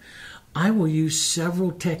stuff, I will use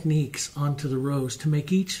several techniques onto the rose to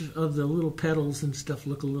make each of the little petals and stuff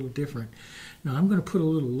look a little different. Now I'm going to put a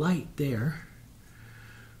little light there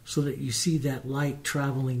so that you see that light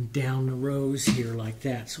traveling down the rose here like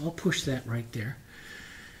that. So I'll push that right there.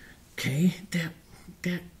 Okay,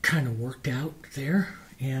 that kind of worked out there.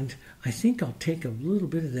 And I think I'll take a little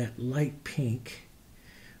bit of that light pink.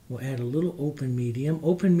 We'll add a little open medium.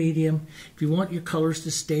 Open medium, if you want your colors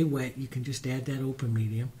to stay wet, you can just add that open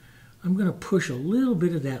medium. I'm going to push a little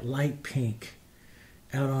bit of that light pink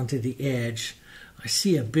out onto the edge. I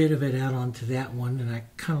see a bit of it out onto that one, and I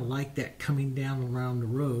kind of like that coming down around the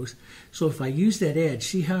rose. So if I use that edge,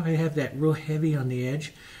 see how I have that real heavy on the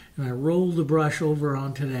edge, and I roll the brush over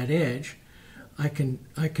onto that edge, I can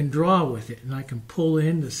draw with it, and I can pull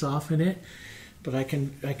in to soften it, but I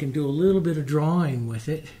can do a little bit of drawing with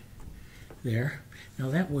it there. Now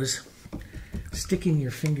that was sticking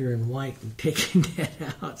your finger in white and taking that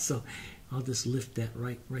out, so I'll just lift that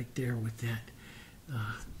right there with that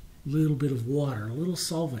little bit of water. A little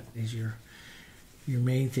solvent is your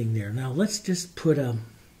main thing there. Now let's just put a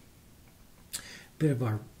bit of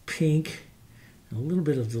our pink and a little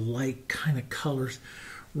bit of the light kind of colors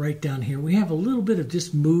right down here. We have a little bit of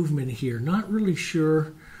just movement here. Not really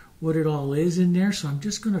sure what it all is in there, so I'm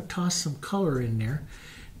just going to toss some color in there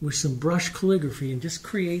with some brush calligraphy and just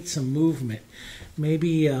create some movement.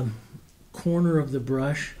 Maybe a corner of the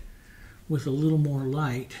brush with a little more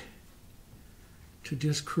light to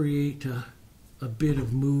just create a bit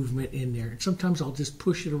of movement in there. And sometimes I'll just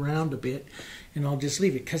push it around a bit and I'll just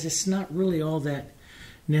leave it because it's not really all that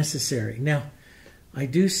necessary. Now, I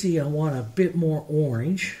do see I want a bit more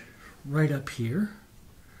orange right up here.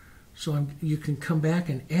 So you can come back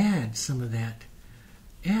and add some of that.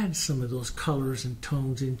 Add some of those colors and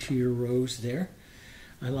tones into your rose there.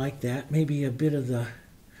 I like that. Maybe a bit of the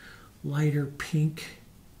lighter pink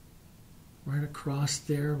right across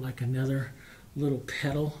there, like another little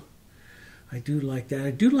petal. I do like that.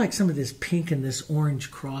 I do like some of this pink and this orange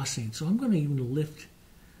crossing. So I'm going to even lift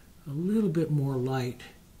a little bit more light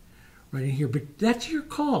right in here. But that's your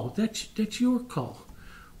call. That's your call.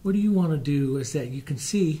 What do you want to do is that you can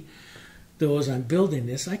see, though, as I'm building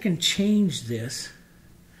this, I can change this,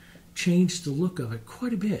 change the look of it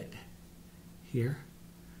quite a bit here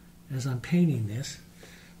as I'm painting this.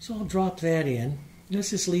 So I'll drop that in.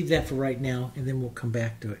 Let's just leave that for right now, and then we'll come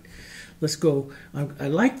back to it. Let's go. I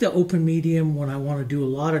like the open medium when I want to do a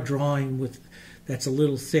lot of drawing with that's a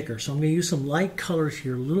little thicker. So I'm going to use some light colors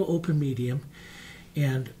here, a little open medium,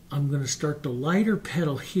 and I'm going to start the lighter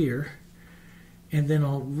petal here, and then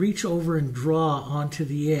I'll reach over and draw onto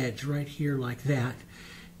the edge right here like that.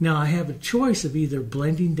 Now I have a choice of either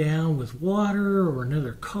blending down with water or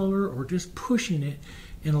another color or just pushing it,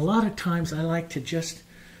 and a lot of times I like to just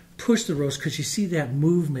push the rose because you see that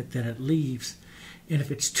movement that it leaves. And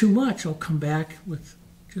if it's too much, I'll come back with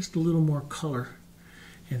just a little more color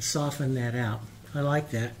and soften that out. I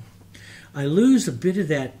like that. I lose a bit of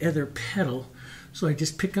that other petal, so I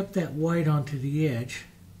just pick up that white onto the edge,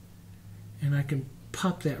 and I can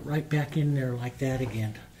pop that right back in there like that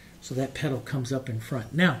again. So that petal comes up in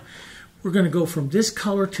front. Now, we're going to go from this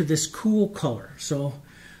color to this cool color. So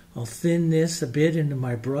I'll thin this a bit into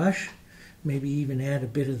my brush, maybe even add a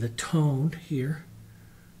bit of the tone here.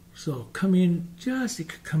 So come in it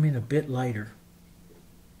could come in a bit lighter.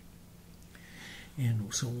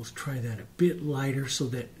 And so we'll try that a bit lighter so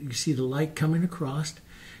that you see the light coming across.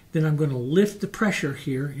 Then I'm going to lift the pressure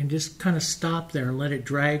here and just kind of stop there and let it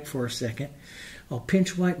drag for a second. I'll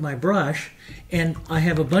pinch wipe my brush, and I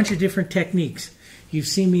have a bunch of different techniques. You've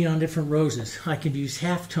seen me on different roses. I can use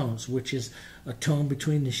half tones, which is a tone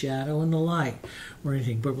between the shadow and the light or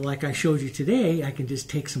anything. But like I showed you today, I can just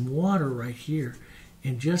take some water right here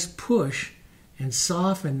and just push and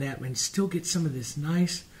soften that and still get some of this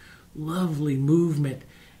nice, lovely movement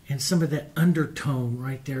and some of that undertone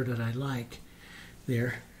right there that I like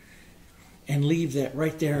there. And leave that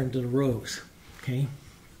right there into the rose, okay?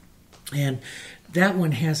 And that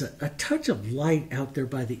one has a touch of light out there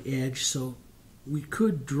by the edge, so we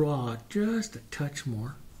could draw just a touch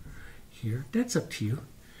more here. That's up to you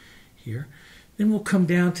here. Then we'll come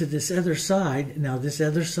down to this other side. Now this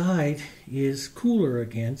other side is cooler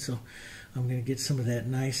again, so I'm going to get some of that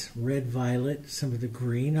nice red violet, some of the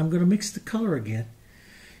green. I'm going to mix the color again,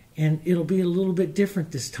 and it'll be a little bit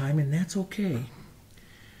different this time, and that's okay.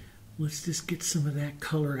 Let's just get some of that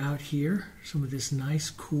color out here, some of this nice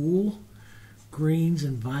cool greens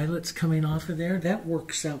and violets coming off of there. That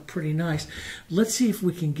works out pretty nice. Let's see if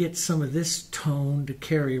we can get some of this tone to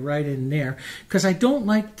carry right in there, because I don't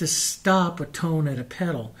like to stop a tone at a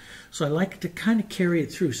petal, so I like to kind of carry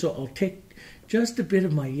it through. So I'll take just a bit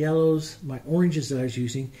of my yellows, my oranges that I was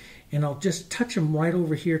using, and I'll just touch them right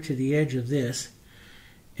over here to the edge of this,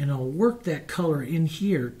 and I'll work that color in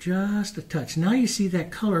here just a touch. Now you see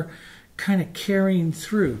that color kind of carrying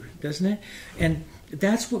through, doesn't it? And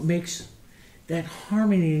that's what makes that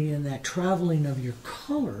harmony and that traveling of your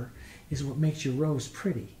color is what makes your rose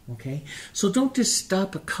pretty, okay? So don't just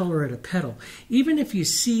stop a color at a petal. Even if you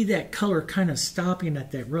see that color kind of stopping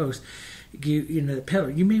at that rose, you know, the petal,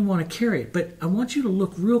 you may want to carry it, but I want you to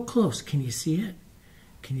look real close. Can you see it?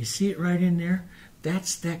 Can you see it right in there?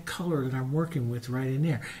 That's that color that I'm working with right in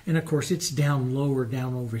there. And of course it's down lower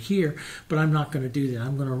down over here, but I'm not going to do that.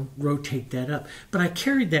 I'm going to rotate that up. But I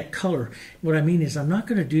carried that color. What I mean is I'm not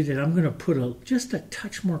going to do that. I'm going to put just a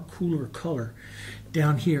touch more cooler color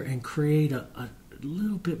down here and create a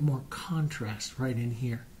little bit more contrast right in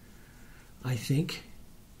here. I think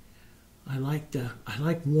I like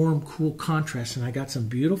warm, cool contrast, and I got some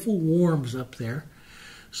beautiful warms up there.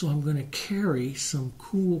 So I'm going to carry some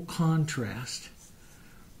cool contrast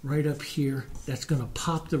right up here. That's going to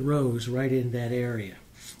pop the rose right in that area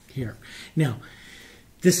here. Now,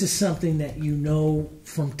 this is something that you know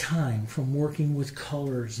from time, from working with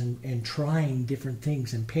colors and trying different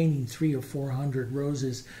things and painting 300 or 400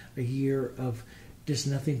 roses a year of just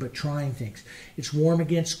nothing but trying things. It's warm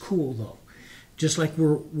against cool, though. Just like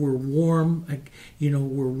we're warm, you know,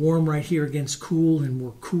 we're warm right here against cool, and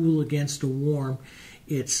we're cool against a warm.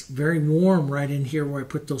 It's very warm right in here where I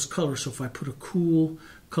put those colors. So if I put a cool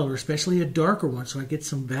color, especially a darker one, so I get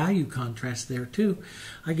some value contrast there too,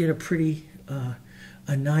 I get a pretty,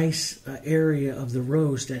 a nice area of the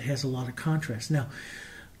rose that has a lot of contrast. Now,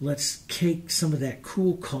 let's take some of that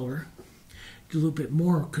cool color, do a little bit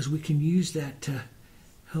more, because we can use that to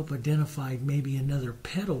help identify maybe another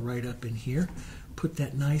petal right up in here. Put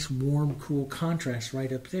that nice warm cool contrast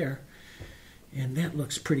right up there, and that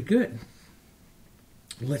looks pretty good.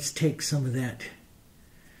 Let's take some of that,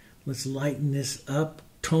 let's lighten this up,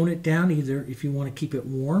 tone it down, either if you want to keep it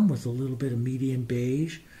warm with a little bit of medium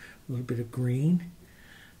beige, a little bit of green.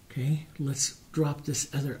 Okay, let's drop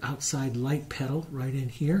this other outside light petal right in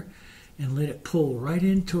here and let it pull right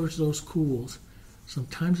in towards those cools.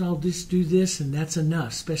 Sometimes I'll just do this and that's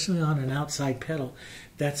enough, especially on an outside petal.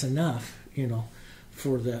 That's enough, you know,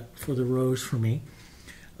 for the rose for me.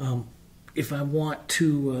 If I want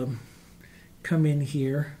to come in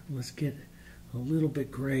here, let's get a little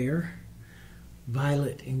bit grayer,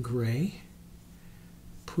 violet and gray.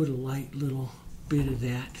 Put a light little bit of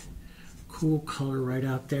that cool color right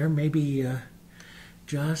out there. Maybe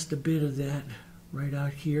just a bit of that right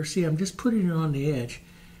out here. See, I'm just putting it on the edge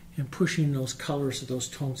and pushing those colors of those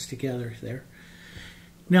tones together there.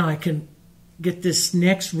 Now I can get this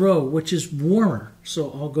next row, which is warmer.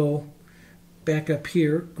 So I'll go back up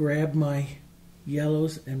here, grab my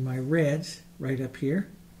yellows and my reds right up here.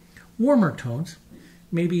 Warmer tones,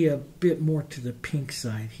 maybe a bit more to the pink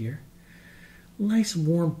side here. Nice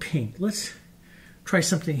warm pink. Let's try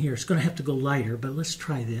something here. It's going to have to go lighter, but let's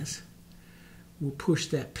try this. We'll push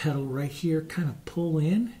that petal right here, kind of pull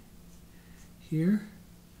in here,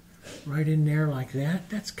 right in there like that.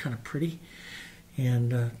 That's kind of pretty.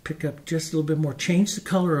 And pick up just a little bit more. Change the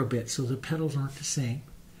color a bit so the petals aren't the same.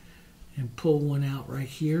 And pull one out right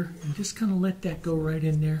here and just kind of let that go right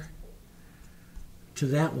in there to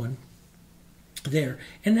that one there.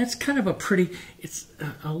 And that's kind of a pretty, it's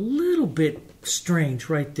a little bit strange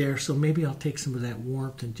right there, so maybe I'll take some of that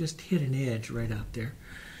warmth and just hit an edge right out there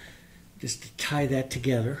just to tie that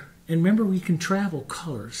together. And remember, we can travel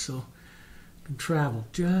colors, so you can travel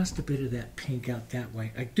just a bit of that pink out that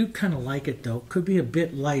way. I do kind of like it though. Could be a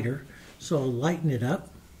bit lighter, so I'll lighten it up.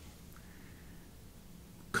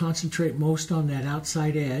 Concentrate most on that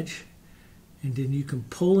outside edge, and then you can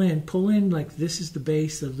pull in like this is the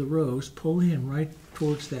base of the rose. Pull in right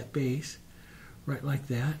towards that base, right like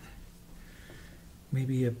that.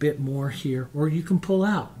 Maybe a bit more here, or you can pull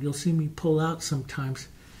out. You'll see me pull out sometimes.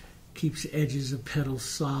 Keeps edges of petals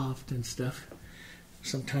soft and stuff.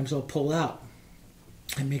 Sometimes I'll pull out.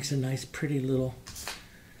 It makes a nice pretty little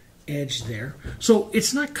edge there. So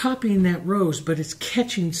it's not copying that rose, but it's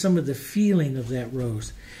catching some of the feeling of that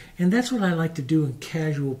rose. And that's what I like to do in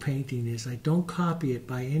casual painting, is I don't copy it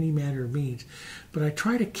by any manner of means, but I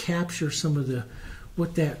try to capture some of the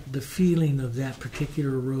feeling of that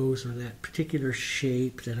particular rose or that particular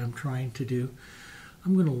shape that I'm trying to do.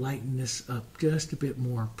 I'm going to lighten this up just a bit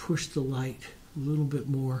more, push the light a little bit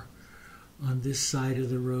more on this side of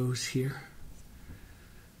the rose here.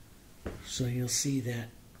 So you'll see that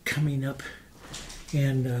coming up.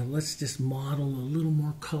 And let's just model a little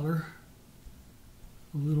more color,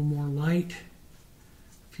 a little more light,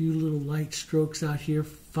 a few little light strokes out here.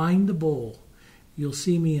 Find the bowl. You'll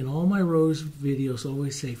see me in all my rose videos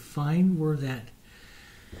always say, find where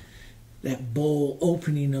that bowl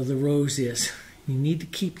opening of the rose is. You need to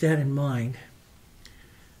keep that in mind,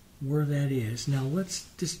 where that is. Now let's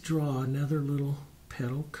just draw another little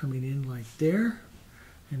petal coming in like there,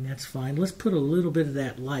 and that's fine. Let's put a little bit of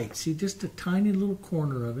that light. See, just a tiny little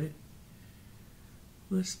corner of it.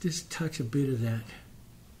 Let's just touch a bit of that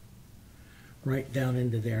right down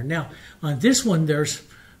into there. Now, on this one, there's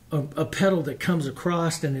a petal that comes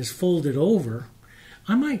across and is folded over.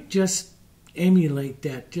 I might just emulate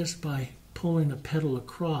that just by pulling a petal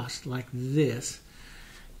across like this.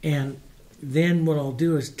 And then what I'll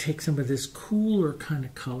do is take some of this cooler kind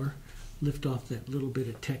of color, lift off that little bit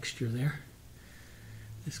of texture there,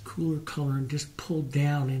 this cooler color, and just pull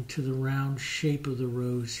down into the round shape of the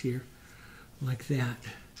rose here, like that.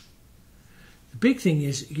 The big thing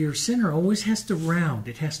is your center always has to round.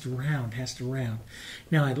 It has to round, has to round.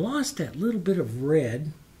 Now I lost that little bit of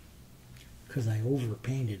red because I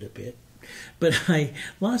overpainted a bit, but I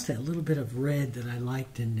lost that little bit of red that I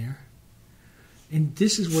liked in there. And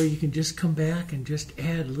this is where you can just come back and just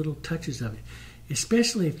add little touches of it.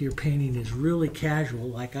 Especially if your painting is really casual,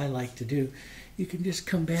 like I like to do, you can just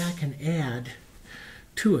come back and add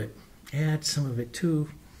to it. Add some of it to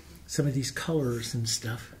some of these colors and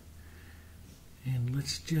stuff. And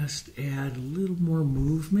let's just add a little more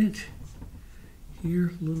movement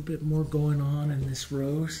here, a little bit more going on in this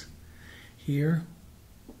rose here.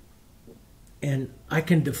 And I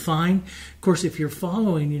can define, of course, if you're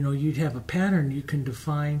following, you'd have a pattern, you can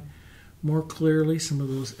define more clearly some of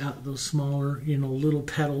those smaller, little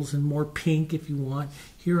petals, and more pink if you want.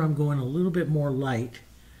 Here I'm going a little bit more light,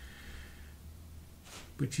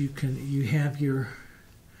 but you can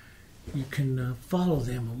follow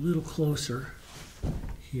them a little closer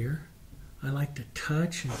here. I like to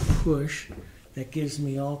touch and push. That gives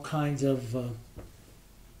me all kinds of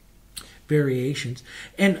variations.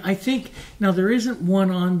 And I think, now there isn't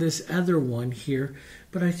one on this other one here,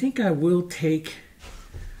 but I think I will take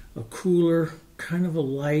a cooler, kind of a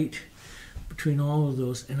light between all of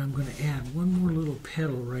those, and I'm going to add one more little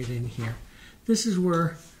petal right in here. This is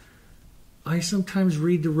where I sometimes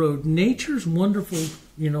read the road. Nature's wonderful,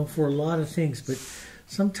 for a lot of things, but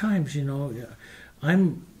sometimes,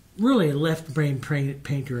 I'm really a left brain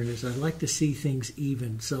painter, and I like to see things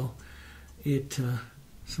even, so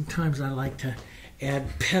sometimes I like to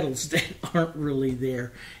add petals that aren't really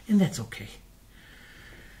there, and that's okay.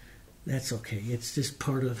 That's okay. It's just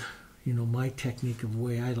part of, my technique of the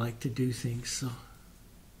way I like to do things. So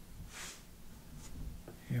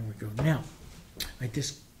here we go. Now, I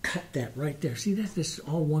just cut that right there. See, that's just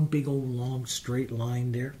all one big old long straight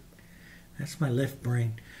line there. That's my left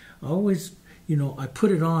brain. I always, I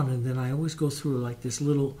put it on, and then I always go through like this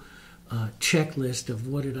little checklist of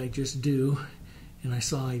what did I just do, and I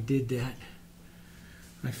saw I did that.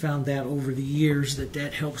 I found that over the years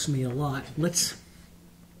that helps me a lot.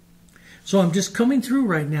 So I'm just coming through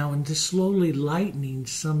right now and just slowly lightening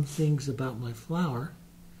some things about my flower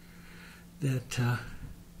that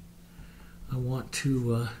I want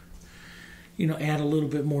to, add a little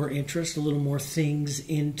bit more interest, a little more things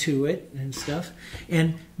into it and stuff.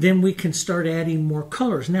 And then we can start adding more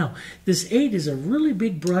colors. Now, this 8 is a really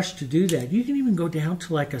big brush to do that. You can even go down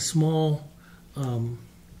to like a small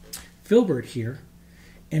filbert here,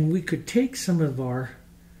 and we could take some of our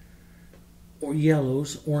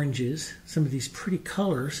yellows, oranges, some of these pretty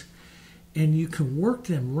colors, and you can work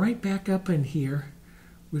them right back up in here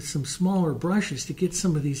with some smaller brushes to get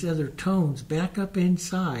some of these other tones back up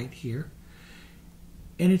inside here.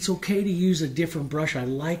 And it's okay to use a different brush. I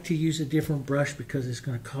like to use a different brush because it's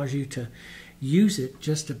going to cause you to use it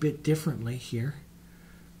just a bit differently here.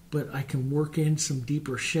 But I can work in some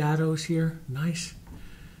deeper shadows here. Nice.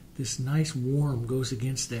 This nice warm goes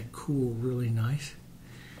against that cool really nice.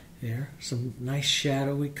 There, some nice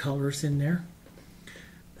shadowy colors in there.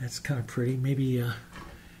 That's kind of pretty. Maybe a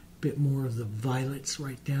bit more of the violets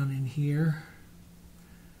right down in here.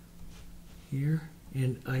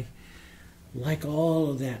 And like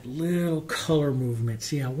all of that little color movement.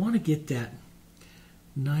 See, I want to get that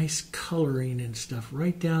nice coloring and stuff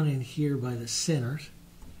right down in here by the centers.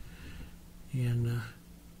 And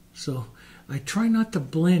so I try not to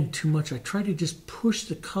blend too much. I try to just push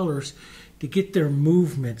the colors to get their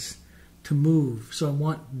movements to move. So I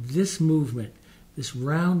want this movement, this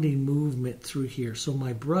rounding movement through here. So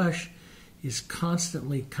my brush is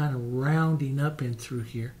constantly kind of rounding up in through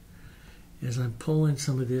here as I'm pulling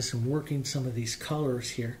some of this and working some of these colors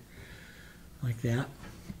here, like that.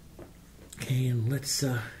 Okay, and let's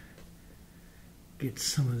get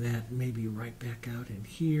some of that maybe right back out in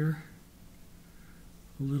here,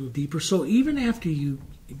 a little deeper. So even after you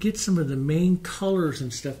get some of the main colors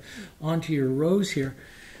and stuff onto your rose here,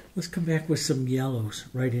 let's come back with some yellows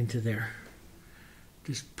right into there.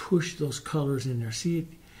 Just push those colors in there. See,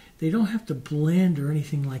 they don't have to blend or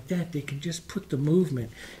anything like that. They can just put the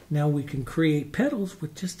movement. Now we can create petals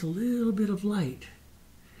with just a little bit of light.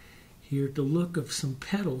 Here, the look of some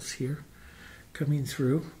petals here coming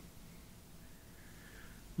through.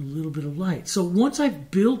 A little bit of light. So once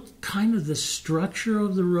I've built kind of the structure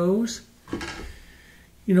of the rose,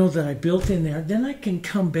 you know, that I built in there, then I can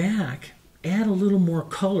come back, add a little more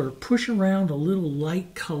color, push around a little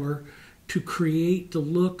light color to create the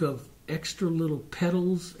look of extra little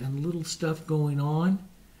petals and little stuff going on,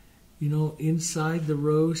 you know, inside the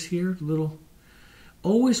rose here. Little,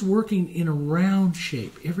 always working in a round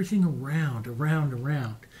shape, everything around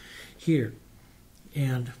here.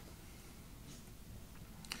 And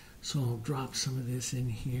so I'll drop some of this in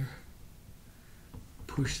here,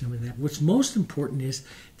 push some of that. What's most important is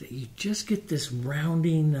that you just get this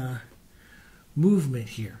rounding movement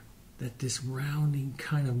here, that this rounding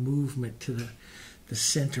kind of movement to the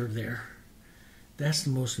center there. That's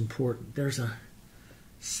the most important. There's a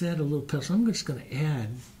set of little petals. I'm just going to add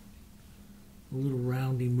a little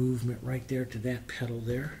rounding movement right there to that petal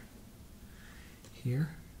there.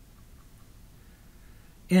 Here.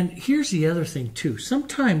 And here's the other thing too.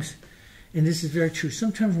 Sometimes, and this is very true,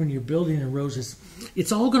 sometimes when you're building the roses,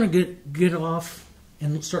 it's all going to get off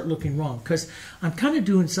and start looking wrong. Because I'm kind of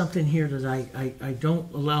doing something here that I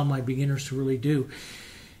don't allow my beginners to really do,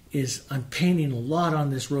 is I'm painting a lot on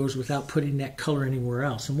this rose without putting that color anywhere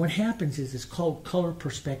else. And what happens is it's called color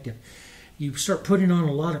perspective. You start putting on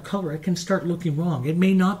a lot of color, it can start looking wrong. It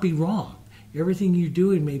may not be wrong. Everything you're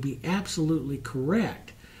doing may be absolutely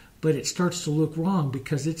correct, but it starts to look wrong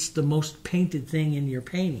because it's the most painted thing in your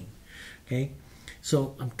painting. Okay?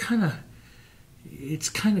 So it's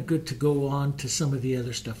kind of good to go on to some of the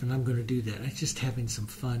other stuff, and I'm going to do that. I'm just having some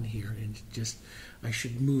fun here, and I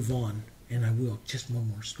should move on. And I will, just one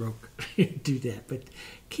more stroke, do that. But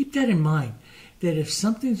keep that in mind, that if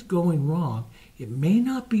something's going wrong, it may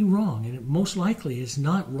not be wrong, and it most likely is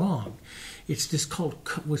not wrong. It's just called,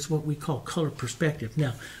 what's what we call color perspective.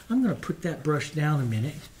 Now, I'm going to put that brush down a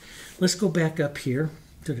minute. Let's go back up here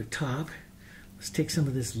to the top. Let's take some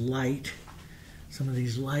of this light, some of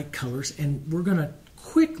these light colors, and we're going to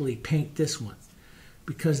quickly paint this one,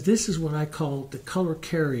 because this is what I call the color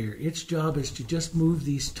carrier. Its job is to just move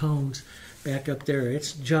these tones back up there.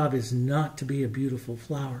 Its job is not to be a beautiful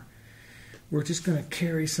flower. We're just going to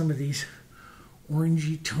carry some of these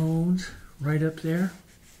orangey tones right up there.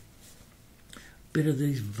 A bit of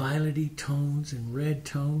these violety tones and red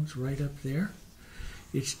tones right up there.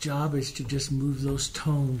 Its job is to just move those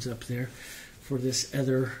tones up there for this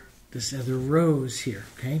other rose here,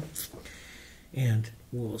 okay? And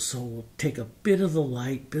we'll take a bit of the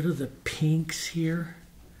light, bit of the pinks here.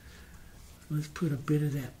 Let's put a bit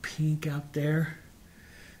of that pink out there.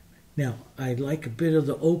 Now, I like a bit of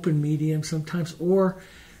the open medium sometimes, or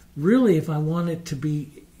really if I want it to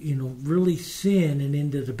be, you know, really thin and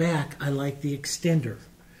into the back, I like the extender.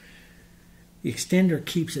 The extender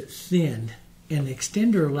keeps it thin, and the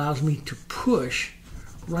extender allows me to push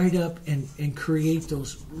right up and create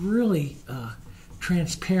those really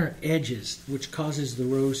transparent edges, which causes the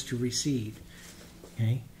rose to recede.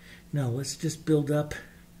 Okay, now let's just build up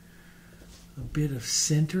a bit of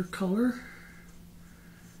center color,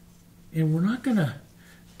 and we're not going to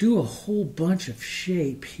do a whole bunch of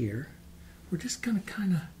shape here. We're just going to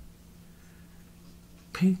kind of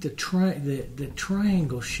paint the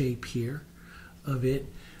triangle shape here of it,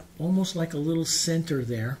 almost like a little center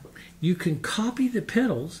there. You can copy the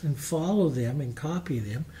petals and follow them and copy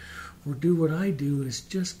them, or do what I do is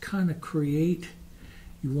just kind of create.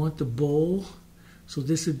 You want the bowl, so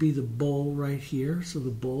this would be the bowl right here, so the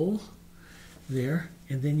bowl there,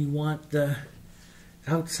 and then you want the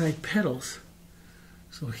outside petals.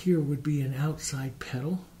 So here would be an outside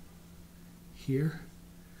petal. Here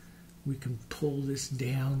we can pull this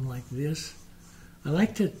down like this I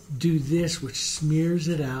like to do this, which smears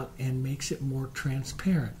it out and makes it more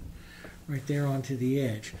transparent right there onto the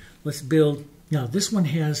edge. Let's build. Now this one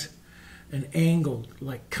has an angle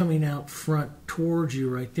like coming out front towards you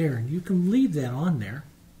right there, and you can leave that on there.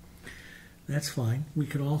 That's fine. We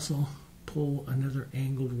could also pull another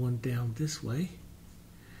angled one down this way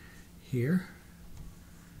here.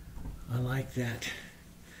 I like that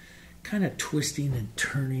kind of twisting and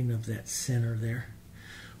turning of that center there.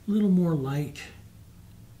 A little more light.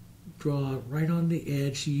 Draw right on the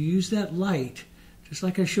edge. You use that light, just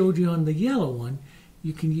like I showed you on the yellow one.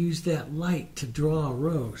 You can use that light to draw a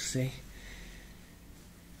rose, see?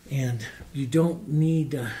 And you don't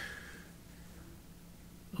need a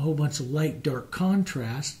whole bunch of light dark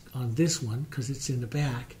contrast on this one because it's in the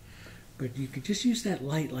back, but you could just use that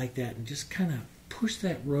light like that and just kind of push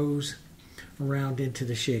that rose around into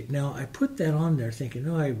the shape. Now I put that on there thinking,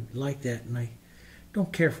 oh, I like that, and I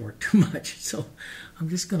don't care for it too much, so I'm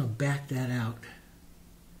just going to back that out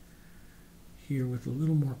here with a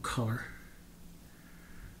little more color.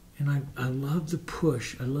 And I love the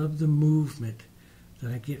push. I love the movement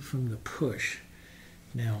that I get from the push.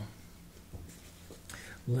 Now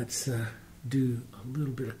let's do a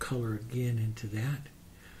little bit of color again into that.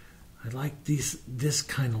 I like this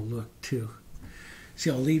kind of look too. See,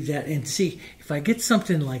 I'll leave that, and see, if I get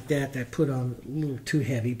something like that I put on a little too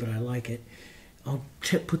heavy, but I like it, I'll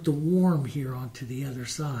put the warm here onto the other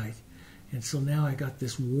side. And so now I got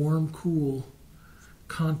this warm, cool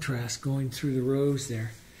contrast going through the rose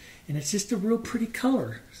there. And it's just a real pretty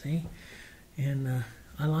color, see? And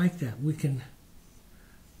I like that. We can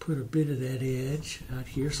put a bit of that edge out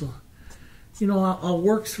here. So, you know, I'll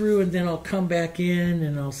work through and then I'll come back in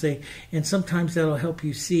and I'll say, and sometimes that'll help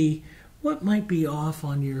you see what might be off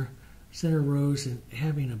on your center rose, and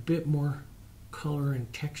having a bit more color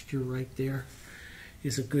and texture right there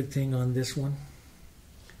is a good thing on this one.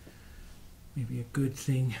 Maybe a good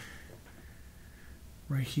thing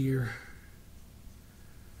right here,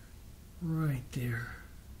 right there.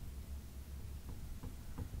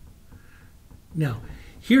 Now,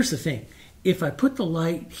 here's the thing. If I put the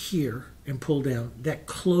light here and pull down, that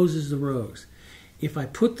closes the rose. If I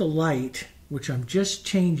put the light, which I'm just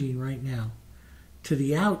changing right now, to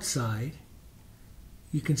the outside,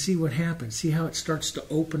 you can see what happens. See how it starts to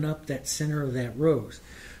open up that center of that rose.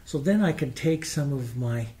 So then I can take some of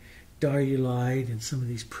my Diarylide and some of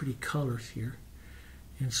these pretty colors here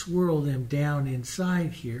and swirl them down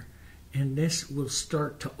inside here, and this will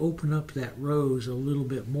start to open up that rose a little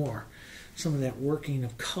bit more. Some of that working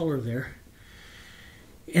of color there.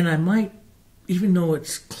 And I might, even though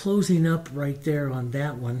it's closing up right there on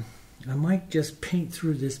that one, I might just paint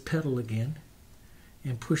through this petal again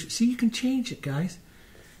and push it. See, you can change it, guys.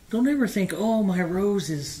 Don't ever think, oh, my rose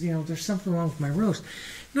is, you know, there's something wrong with my rose.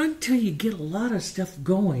 Not until you get a lot of stuff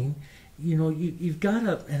going. You know, you've got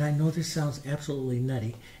to, and I know this sounds absolutely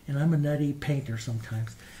nutty, and I'm a nutty painter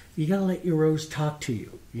sometimes. You got to let your rose talk to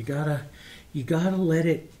you. You got to let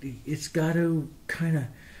it, it's got to kind of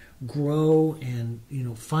grow and, you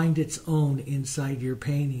know, find its own inside your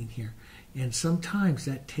painting here. And sometimes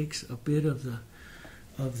that takes a bit of the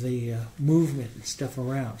movement and stuff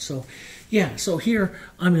around. So yeah, so here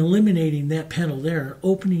I'm eliminating that petal there,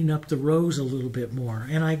 opening up the rose a little bit more,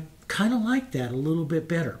 and I kind of like that a little bit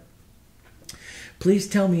better. Please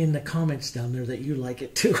tell me in the comments down there that you like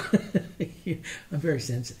it too. I'm very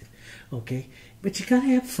sensitive, okay? But you gotta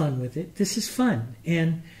have fun with it. This is fun,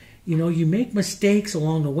 and you know, you make mistakes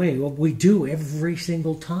along the way. Well, we do every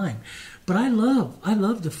single time. But I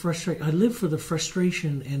love the frustration. I live for the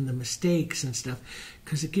frustration and the mistakes and stuff,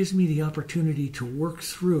 because it gives me the opportunity to work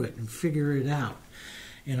through it and figure it out.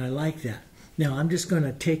 And I like that. Now I'm just going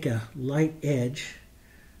to take a light edge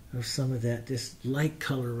of some of that, this light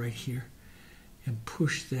color right here, and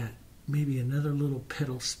push that, maybe another little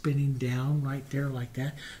petal spinning down right there like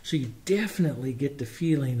that. So you definitely get the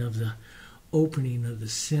feeling of the opening of the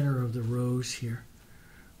center of the rose here.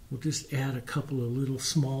 We'll just add a couple of little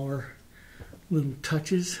smaller little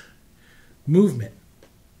touches. Movement.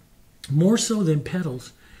 More so than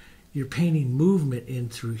petals, you're painting movement in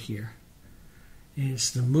through here. And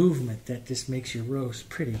it's the movement that just makes your rose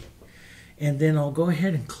pretty. And then I'll go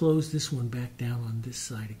ahead and close this one back down on this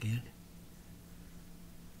side again.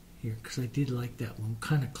 Here, because I did like that one.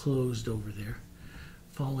 Kind of closed over there.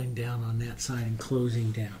 Falling down on that side and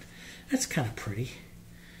closing down. That's kind of pretty.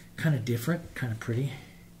 Kind of different. Kind of pretty.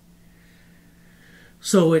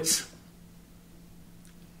 So it's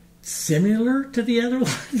similar to the other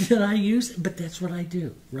one that I use, but that's what I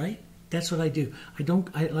do, right? That's what I do.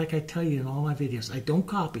 Like I tell you in all my videos, I don't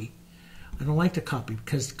copy. I don't like to copy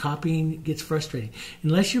because copying gets frustrating.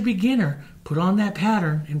 Unless you're a beginner, put on that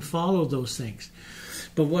pattern and follow those things.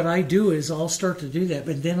 But what I do is I'll start to do that,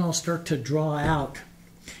 but then I'll start to draw out.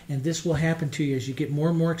 And this will happen to you as you get more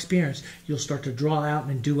and more experience. You'll start to draw out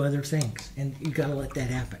and do other things. And you got to let that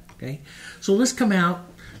happen, okay? So let's come out.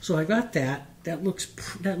 So I got that. That looks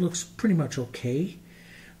pretty much okay.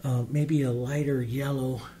 Maybe a lighter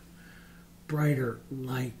yellow, brighter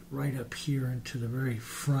light right up here into the very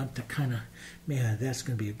front. To kind of, man, that's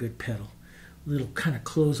going to be a good petal. Little kind of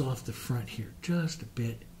close off the front here, just a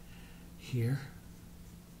bit here,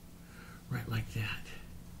 right like that.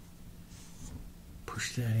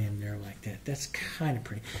 Push that in there like that. That's kind of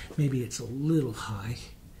pretty. Maybe it's a little high.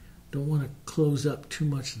 Don't want to close up too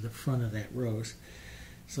much of the front of that rose.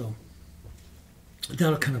 So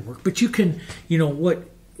that'll kind of work. But you can, you know, what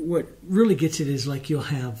really gets it is like you'll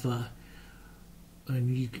have a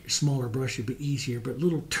smaller brush would be easier, but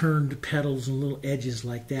little turned petals and little edges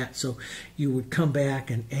like that. So you would come back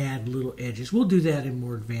and add little edges. We'll do that in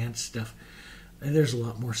more advanced stuff. And there's a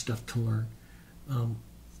lot more stuff to learn.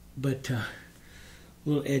 But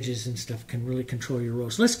little edges and stuff can really control your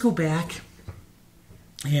rose. Let's go back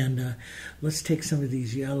and let's take some of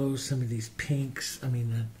these yellows, some of these pinks,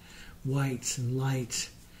 whites and lights,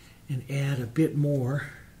 and add a bit more.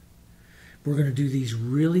 We're going to do these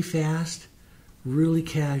really fast, really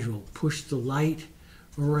casual. Push the light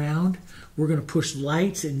around. We're going to push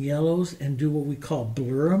lights and yellows and do what we call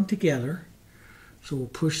blur them together. So we'll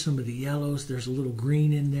push some of the yellows. There's a little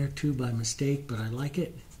green in there too by mistake, but I like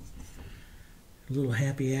it. A little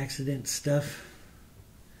happy accident stuff.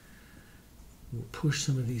 We'll push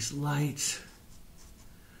some of these lights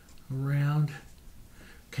around.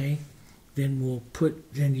 Okay. Then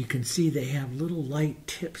then you can see they have little light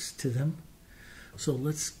tips to them. So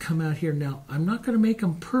let's come out here. Now, I'm not going to make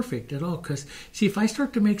them perfect at all because, see, if I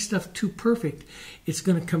start to make stuff too perfect, it's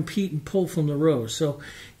going to compete and pull from the rose. So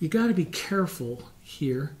you got to be careful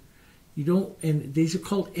here. You don't, and these are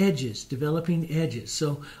called edges, developing edges.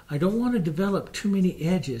 So I don't want to develop too many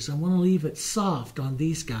edges. I want to leave it soft on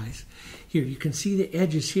these guys. Here, you can see the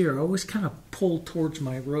edges here. I always kind of pull towards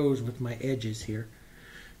my rose with my edges here.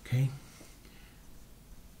 Okay.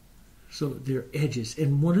 So they're edges.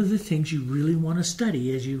 And one of the things you really want to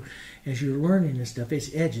study as you're learning this stuff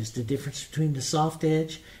is edges. The difference between the soft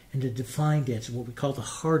edge and the defined edge, what we call the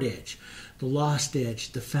hard edge, the lost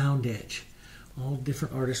edge, the found edge. All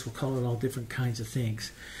different artists will call it all different kinds of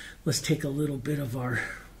things. Let's take a little bit of our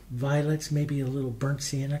violets, maybe a little burnt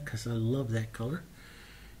sienna, because I love that color.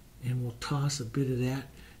 And we'll toss a bit of that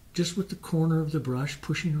just with the corner of the brush,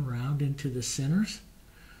 pushing around into the centers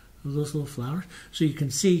of those little flowers. So you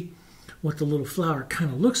can see what the little flower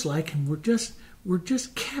kind of looks like, and we're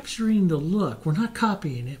just capturing the look. We're not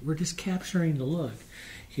copying it, we're just capturing the look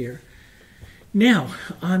here. Now,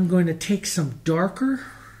 I'm going to take some darker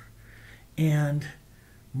and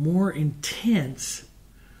more intense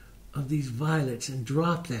of these violets and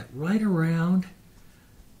drop that right around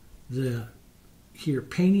here,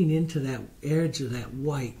 painting into that edge of that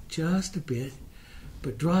white just a bit,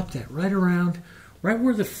 but drop that right around, right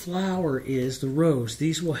where the flower is, the rose.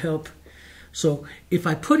 These will help. So if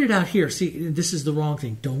I put it out here, see, this is the wrong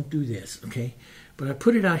thing. Don't do this, okay? But I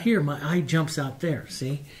put it out here, my eye jumps out there,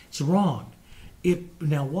 see? It's wrong.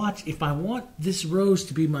 Now watch, if I want this rose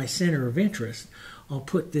to be my center of interest, I'll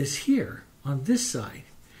put this here on this side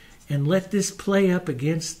and let this play up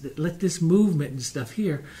against, let this movement and stuff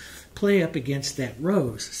here play up against that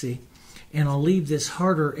rose, see? And I'll leave this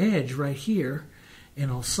harder edge right here, and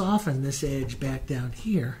I'll soften this edge back down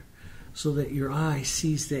here so that your eye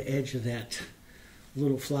sees the edge of that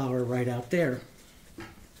little flower right out there.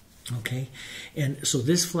 Okay? And so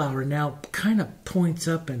this flower now kind of points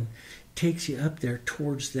up and takes you up there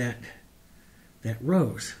towards that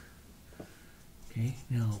rose. Okay,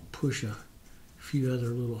 now I'll push a few other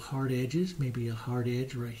little hard edges, maybe a hard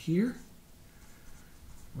edge right here,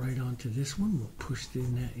 right onto this one. We'll push that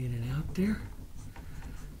in and out there.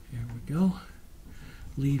 There we go.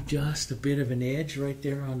 Leave just a bit of an edge right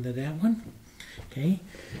there onto that one. Okay.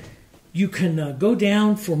 You can go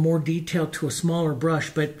down for more detail to a smaller brush,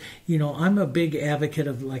 but you know, I'm a big advocate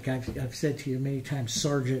of, like I've said to you many times,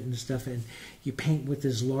 Sargent and stuff, and you paint with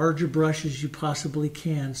as large a brush as you possibly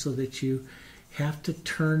can so that you have to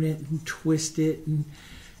turn it and twist it and,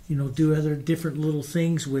 you know, do other different little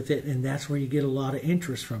things with it, and that's where you get a lot of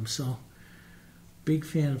interest from. So big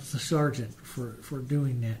fan of the Sargent for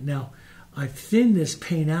doing that. Now I've thinned this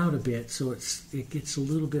paint out a bit so it gets a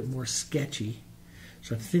little bit more sketchy.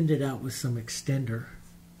 So I've thinned it out with some extender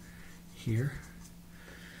here.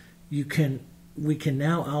 We can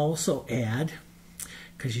now also add,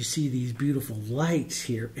 because you see these beautiful lights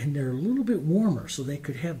here, and they're a little bit warmer, so they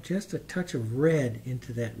could have just a touch of red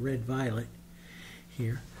into that red violet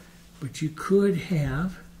here. But you could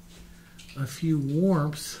have a few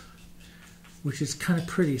warmths, which is kind of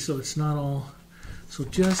pretty, so it's not all, so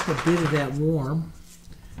just a bit of that warm.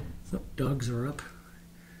 Oh, dogs are up.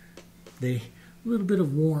 A little bit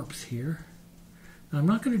of warmth here. Now, I'm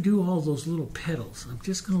not going to do all those little petals. I'm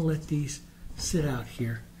just going to let these sit out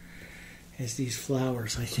here as these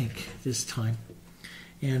flowers, I think, this time.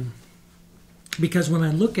 And because when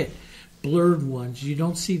I look at blurred ones, you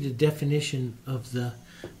don't see the definition of the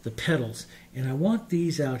petals. And I want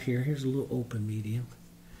these out here. Here's a little open medium.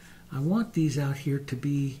 I want these out here to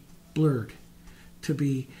be blurred, to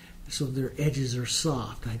be so their edges are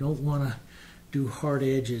soft. I don't want to do hard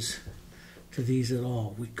edges to these at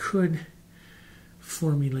all. We could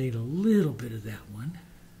formulate a little bit of that one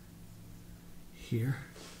here,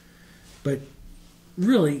 but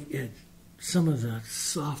really some of the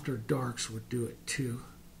softer darks would do it too.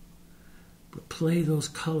 But play those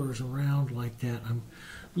colors around like that. I'm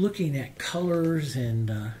looking at colors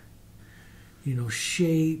and you know,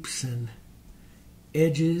 shapes and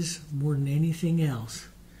edges more than anything else,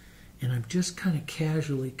 and I'm just kind of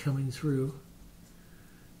casually coming through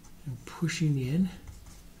and pushing in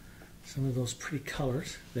some of those pretty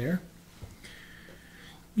colors there.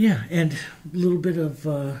 Yeah, and a little bit of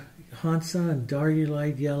Hansa and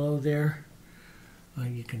Diarylide Yellow there.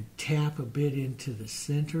 You can tap a bit into the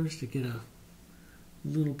centers to get a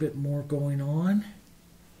little bit more going on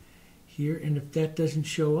here. And if that doesn't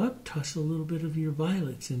show up, toss a little bit of your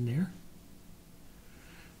violets in there.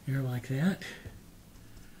 There, like that.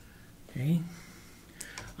 Okay.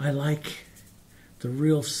 I like the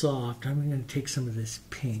real soft. I'm going to take some of this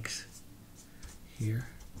pinks here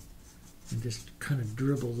and just kind of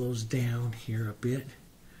dribble those down here a bit.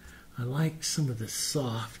 I like some of the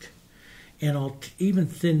soft, and I'll even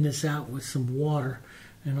thin this out with some water,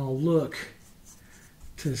 and I'll look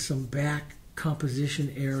to some back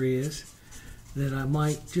composition areas that I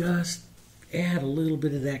might just add a little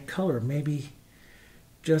bit of that color, maybe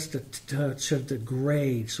just a touch of the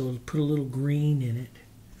gray, so I'll put a little green in it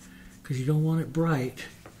because you don't want it bright.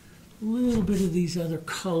 A little bit of these other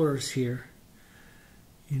colors here,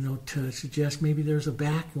 you know, to suggest maybe there's a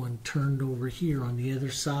back one turned over here on the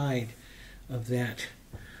other side of that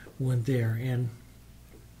one there, and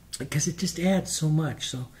because it just adds so much.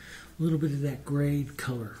 So a little bit of that gray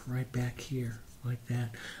color right back here, like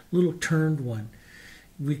that. Little turned one.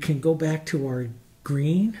 We can go back to our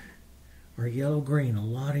green, our yellow-green, a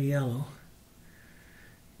lot of yellow.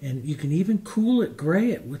 And you can even cool it,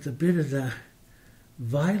 gray it with a bit of the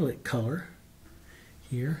violet color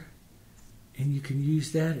here. And you can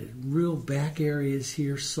use that at real back areas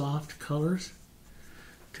here, soft colors,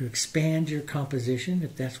 to expand your composition,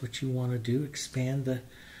 if that's what you want to do. Expand the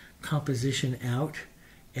composition out.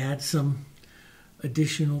 Add some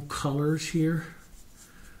additional colors here,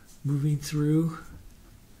 moving through.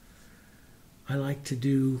 I like to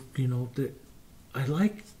do, you know, I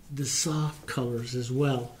like the soft colors as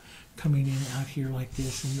well, coming in out here like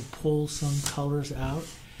this, and to pull some colors out.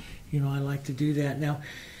 You know, I like to do that. Now,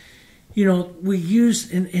 you know, we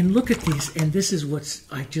use, and look at these, and this is what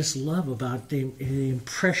I just love about the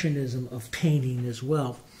impressionism of painting as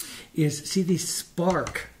well, is see these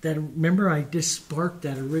spark, that, remember I just sparked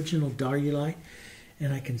that original Diarylide,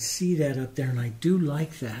 and I can see that up there, and I do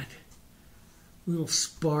like that little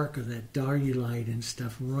spark of that Diarylide and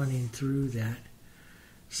stuff running through that,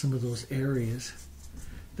 some of those areas.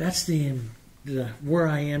 That's the where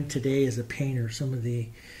I am today as a painter, some of the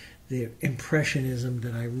impressionism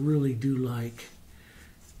that I really do like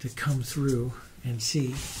to come through and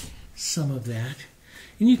see some of that.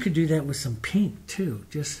 And you could do that with some pink too.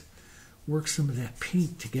 Just work some of that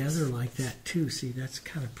pink together like that too. See, that's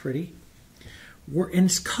kind of pretty. And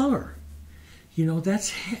it's color. You know,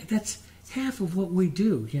 that's half of what we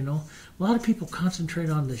do. You know, a lot of people concentrate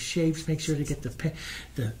on the shapes, make sure to get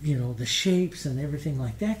the shapes and everything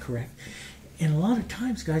like that correct. And a lot of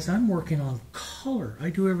times, guys, I'm working on color.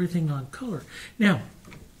 I do everything on color. Now,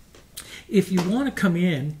 if you want to come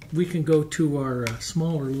in, we can go to our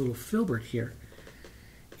smaller little filbert here,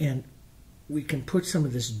 and we can put some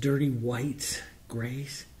of this dirty whites,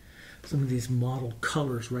 grays, some of these model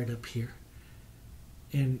colors right up here.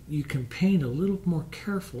 And you can paint a little more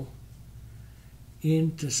careful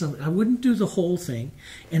into some. I wouldn't do the whole thing.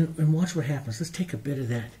 And watch what happens. Let's take a bit of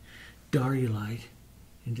that Diarylide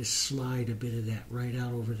and just slide a bit of that right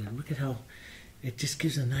out over there. Look at how it just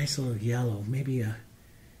gives a nice little yellow, maybe a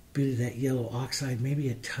bit of that yellow oxide, maybe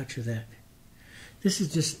a touch of that. This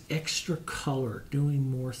is just extra color,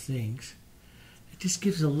 doing more things. It just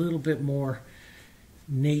gives a little bit more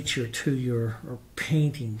nature to your or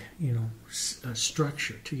painting, you know,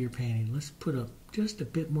 structure to your painting. Let's put up just a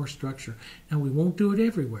bit more structure. Now we won't do it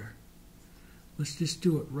everywhere. Let's just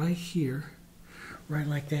do it right here, right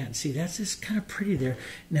like that. And see, that's just kind of pretty there.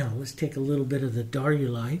 Now let's take a little bit of the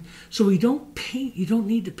Diarylide. So we don't paint, you don't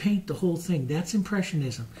need to paint the whole thing. That's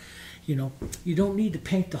Impressionism. You know, you don't need to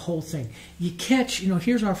paint the whole thing. You catch, you know,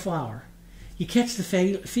 here's our flower. You catch the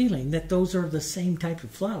feeling that those are the same type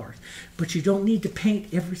of flowers, but you don't need to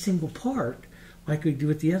paint every single part like we do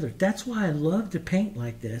with the other. That's why I love to paint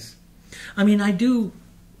like this. I mean, I do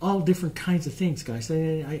all different kinds of things, guys.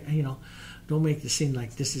 I you know, don't make it seem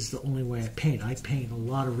like this is the only way I paint. I paint a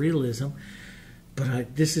lot of realism,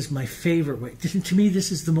 but this is my favorite way. To me,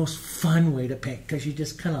 this is the most fun way to paint because you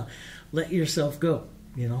just kind of let yourself go.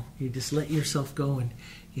 You know, you just let yourself go and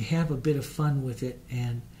you have a bit of fun with it.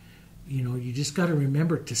 And you know, you just got to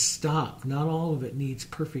remember to stop. Not all of it needs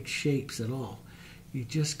perfect shapes at all. You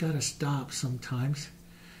just got to stop sometimes,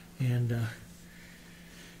 and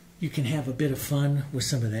you can have a bit of fun with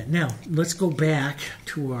some of that. Now, let's go back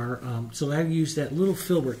to our, so I use that little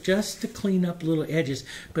filbert just to clean up little edges,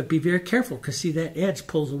 but be very careful because see that edge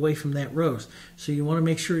pulls away from that rose. So you want to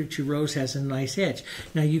make sure that your rose has a nice edge.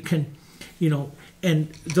 Now you can, you know,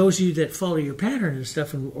 and those of you that follow your pattern and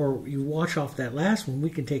stuff, or you wash off that last one,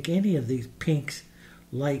 we can take any of these pinks,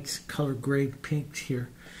 lights, color grade pinks here,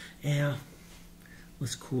 and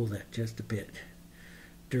let's cool that just a bit.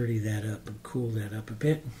 Dirty that up and cool that up a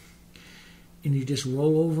bit. And you just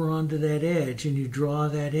roll over onto that edge and you draw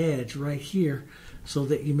that edge right here so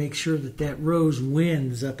that you make sure that that rose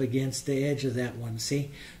wins up against the edge of that one,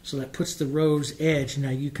 see? So that puts the rose edge.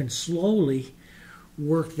 Now you can slowly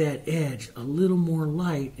work that edge a little more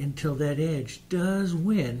light until that edge does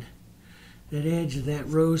win. That edge of that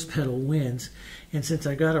rose petal wins. And since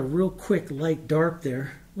I got a real quick light dark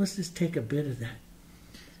there, let's just take a bit of that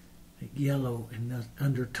yellow and the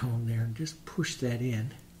undertone there and just push that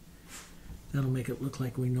in. That'll make it look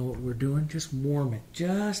like we know what we're doing. Just warm it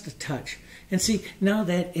just a touch. And see, now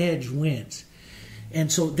that edge wins.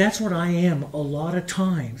 And so that's what I am a lot of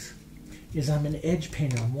times, is I'm an edge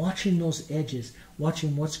painter. I'm watching those edges,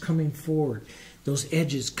 watching what's coming forward. Those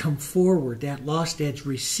edges come forward, that lost edge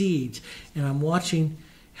recedes, and I'm watching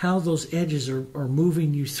how those edges are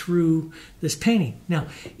moving you through this painting. Now,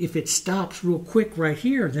 if it stops real quick right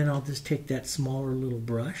here, then I'll just take that smaller little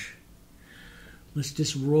brush. Let's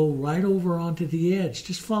just roll right over onto the edge.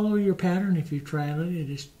 Just follow your pattern if you're trying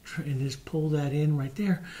it, and just pull that in right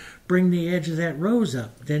there. Bring the edge of that rose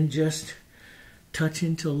up. Then just touch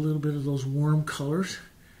into a little bit of those warm colors.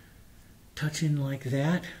 Touch in like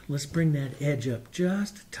that. Let's bring that edge up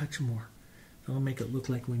just a touch more. That'll make it look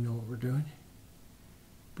like we know what we're doing.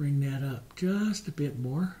 Bring that up just a bit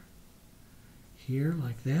more. Here,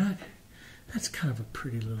 like that. That's kind of a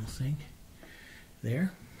pretty little thing.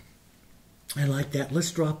 There. I like that.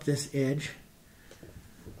 Let's drop this edge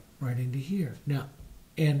right into here. Now,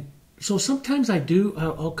 and so sometimes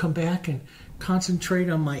I'll come back and concentrate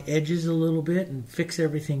on my edges a little bit and fix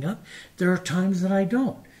everything up. There are times that I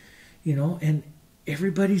don't, you know, and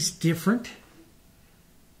everybody's different,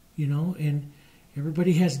 you know, and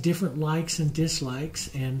everybody has different likes and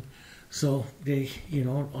dislikes. And so they, you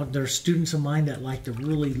know, there are students of mine that like the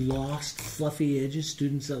really lost, fluffy edges,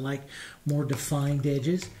 students that like more defined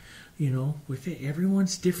edges. You know, with it,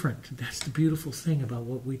 everyone's different. That's the beautiful thing about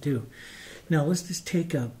what we do. Now let's just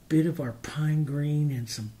take a bit of our pine green and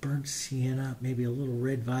some burnt sienna, maybe a little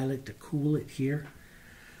red violet to cool it here.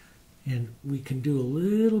 And we can do a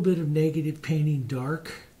little bit of negative painting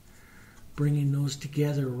dark, bringing those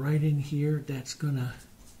together right in here. That's going to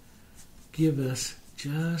give us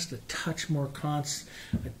just a touch more contrast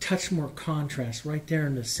right there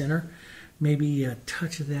in the center. Maybe a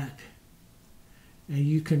touch of that. And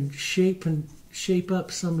you can shape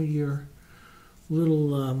up some of your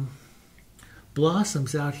little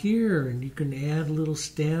blossoms out here, and you can add little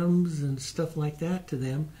stems and stuff like that to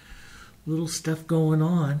them. Little stuff going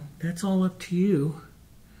on. That's all up to you.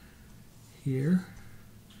 Here.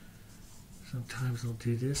 Sometimes I'll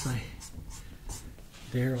do this.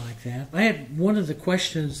 There like that. I had one of the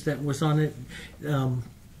questions that was on it,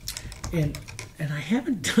 and I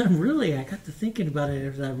haven't done really. I got to thinking about it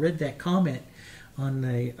as I read that comment on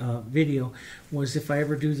the video, was if I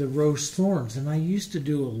ever do the rose thorns, and I used to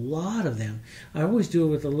do a lot of them. I always do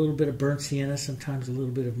it with a little bit of burnt sienna, sometimes a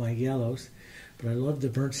little bit of my yellows, but I love the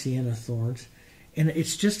burnt sienna thorns, and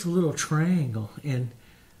it's just a little triangle, and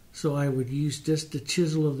so I would use just the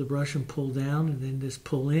chisel of the brush and pull down, and then just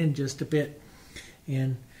pull in just a bit,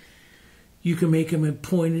 and You can make them as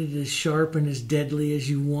pointed, as sharp, and as deadly as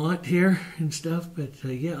you want here and stuff. But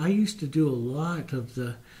yeah, I used to do a lot of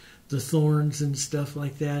the thorns and stuff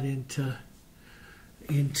like that into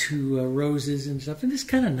roses and stuff. And it's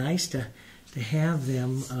kind of nice to have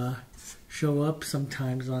them show up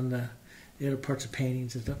sometimes on the other parts of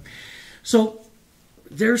paintings and stuff. So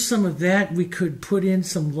there's some of that. We could put in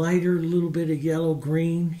some lighter, little bit of yellow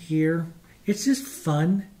green here. It's just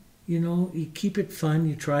fun. You know, you keep it fun,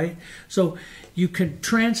 you try it. So you can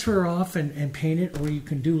transfer off and paint it, or you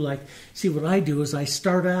can do like, see what I do is I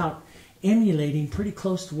start out emulating pretty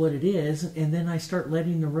close to what it is, and then I start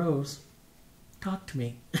letting the rose talk to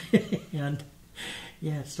me. And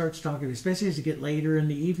yeah, it starts talking, especially as you get later in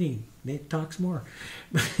the evening, it talks more.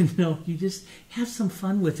 But no, you just have some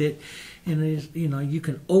fun with it, and you know, you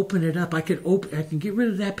can open it up. I can get rid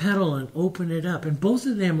of that petal and open it up, and both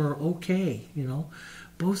of them are okay, you know.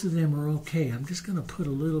 Both of them are okay. I'm just going to put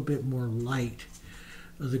a little bit more light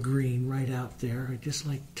of the green right out there. I just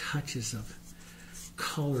like touches of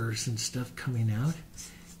colors and stuff coming out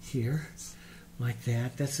here like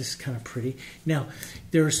that. That's just kind of pretty. Now,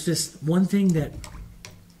 there's this one thing that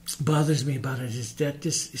bothers me about it is that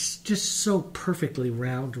this is just so perfectly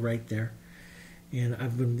round right there. And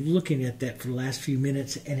I've been looking at that for the last few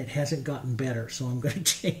minutes, and it hasn't gotten better, so I'm going to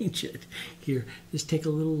change it. Here, just take a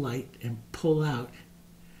little light and pull out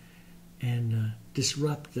and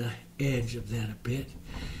disrupt the edge of that a bit.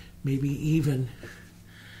 Maybe even,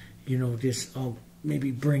 you know, I'll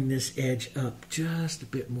maybe bring this edge up just a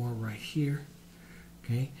bit more right here.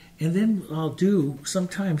 Okay, and then I'll do,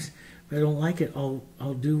 sometimes if I don't like it,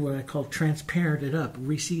 I'll do what I call transparent it up,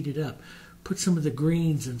 reseed it up. Put some of the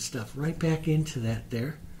greens and stuff right back into that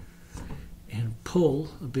there and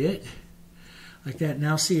pull a bit. Like that.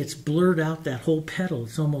 Now see, it's blurred out that whole petal.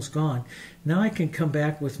 It's almost gone. Now I can come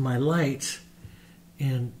back with my lights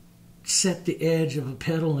and set the edge of a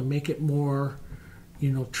petal and make it more,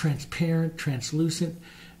 you know, transparent, translucent.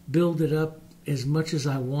 Build it up as much as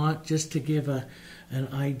I want just to give an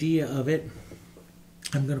idea of it.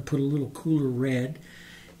 I'm going to put a little cooler red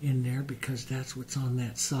in there because that's what's on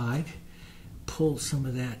that side. Pull some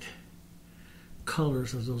of that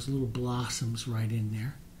colors of those little blossoms right in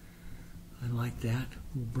there. I like that.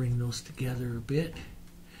 We'll bring those together a bit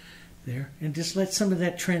there, and just let some of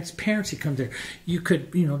that transparency come there. You could,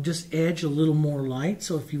 you know, just edge a little more light.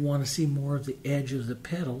 So if you want to see more of the edge of the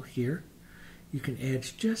petal here, you can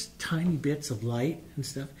edge just tiny bits of light and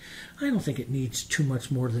stuff. I don't think it needs too much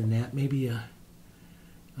more than that. Maybe a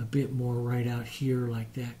bit more right out here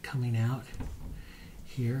like that coming out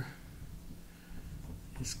here.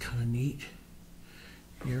 It's kind of neat.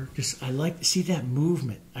 Here, just I like to see that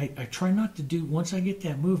movement. I try not to do, once I get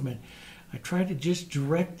that movement, I try to just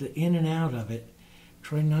direct the in and out of it.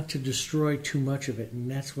 Try not to destroy too much of it,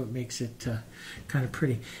 and that's what makes it kind of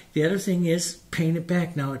pretty. The other thing is paint it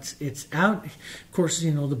back. Now it's out. Of course,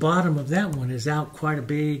 you know, the bottom of that one is out quite a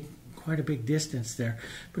big distance there.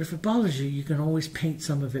 But if it bothers you, you can always paint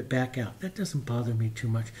some of it back out. That doesn't bother me too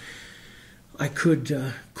much. I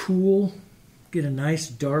could cool. Get a nice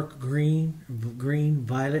dark green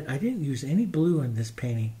violet. I didn't use any blue in this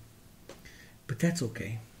painting, but that's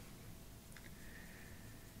okay.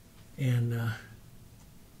 And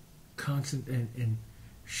and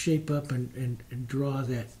shape up and draw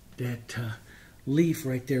that leaf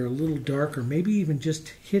right there a little darker. Maybe even just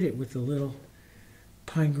hit it with a little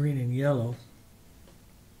pine green and yellow.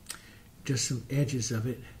 Just some edges of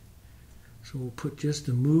it. So we'll put just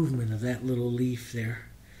the movement of that little leaf there.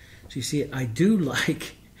 So you see, I do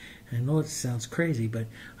like, I know it sounds crazy, but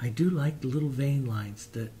I do like the little vein lines.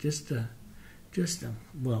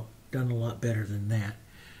 Well, done a lot better than that.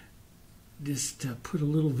 Just put a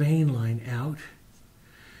little vein line out,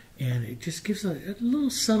 and it just gives a little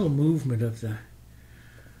subtle movement of the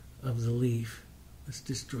leaf. Let's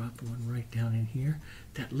just drop one right down in here.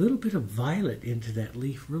 That little bit of violet into that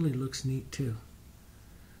leaf really looks neat too.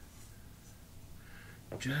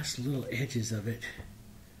 Just little edges of it.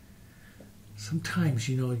 Sometimes,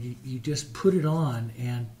 you know, you just put it on,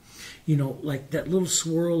 and, you know, like that little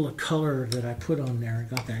swirl of color that I put on there,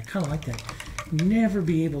 I got that. I kind of like that. Never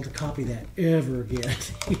be able to copy that ever again.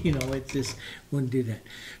 You know, it just wouldn't do that.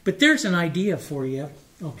 But there's an idea for you.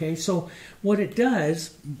 Okay, so what it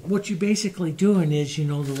does, what you're basically doing is, you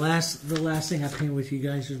know, the last thing I painted with you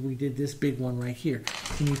guys is we did this big one right here.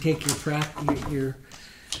 And you take your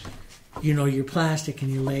plastic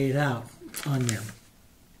and you lay it out on there.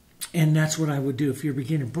 And that's what I would do if you're a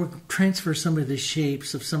beginner. Transfer some of the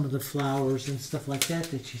shapes of some of the flowers and stuff like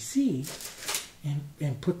that you see,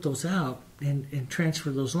 and put those out and transfer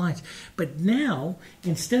those lines. But now,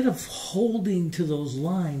 instead of holding to those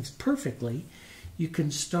lines perfectly, you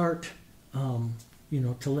can start,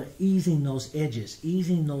 easing those edges,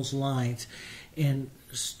 easing those lines, and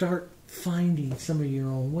start finding some of your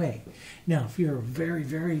own way. Now, if you're a very,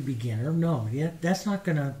 very beginner, that's not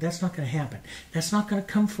gonna happen. That's not gonna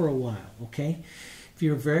come for a while, okay? If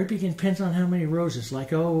you're very beginner, depends on how many roses.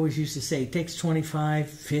 Like I always used to say, it takes 25,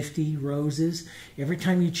 50 roses. Every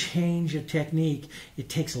time you change a technique, it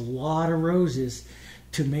takes a lot of roses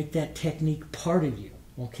to make that technique part of you,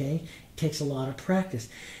 okay? It takes a lot of practice.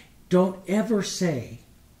 Don't ever say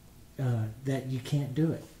that you can't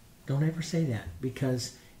do it. Don't ever say that,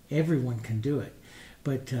 because everyone can do it.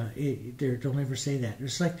 But don't ever say that.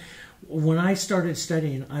 It's like when I started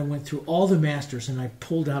studying, I went through all the masters and I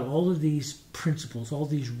pulled out all of these principles, all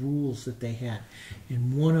these rules that they had.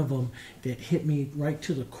 And one of them that hit me right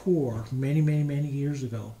to the core many, many, many years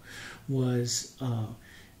ago was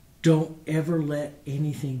don't ever let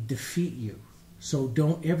anything defeat you. So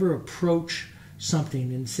don't ever approach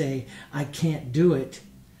something and say, I can't do it,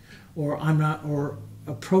 or I'm not, or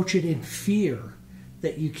approach it in fear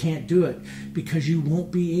that you can't do it, because you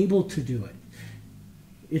won't be able to do it.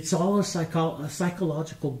 It's all a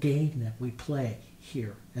psychological game that we play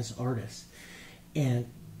here as artists. And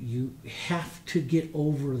you have to get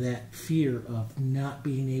over that fear of not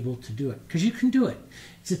being able to do it, because you can do it.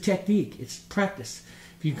 It's a technique. It's practice.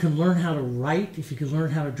 If you can learn how to write, if you can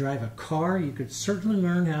learn how to drive a car, you could certainly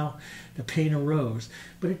learn how to paint a rose.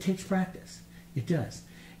 But it takes practice. It does.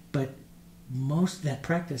 But most of that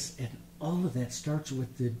practice and all of that starts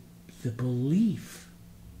with the belief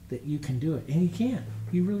that you can do it. And you can.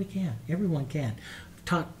 You really can. Everyone can.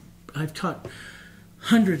 I've taught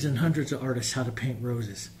hundreds and hundreds of artists how to paint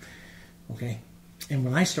roses. Okay? And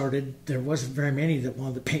when I started, there wasn't very many that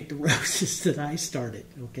wanted to paint the roses that I started.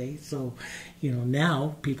 Okay? So,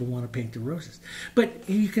 now people want to paint the roses. But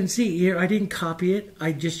you can see here, I didn't copy it.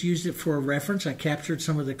 I just used it for a reference. I captured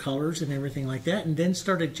some of the colors and everything like that, and then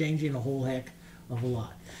started changing a whole heck of a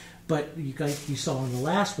lot. But you saw in the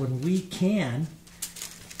last one, we can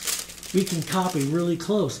copy really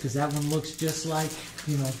close, because that one looks just like,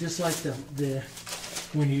 just like the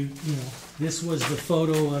this was the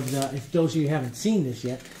photo of the, if those of you haven't seen this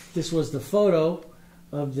yet, this was the photo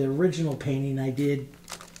of the original painting I did,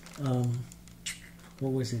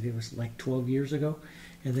 what was it? It was like 12 years ago.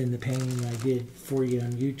 And then the painting I did for you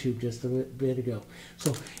on YouTube just a bit ago.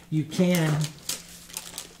 So you can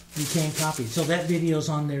copy. So that video's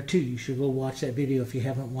on there too. You should go watch that video if you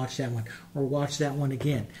haven't watched that one, or watch that one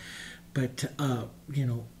again. But,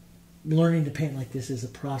 learning to paint like this is a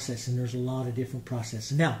process, and there's a lot of different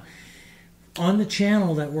processes. Now, on the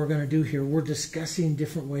channel that we're going to do here, we're discussing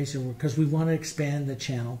different ways, because we want to expand the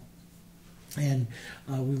channel, and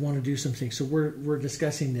we want to do some things. So we're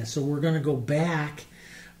discussing this. So we're going to go back,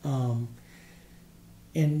 and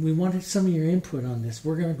we wanted some of your input on this.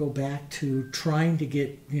 We're going to go back to trying to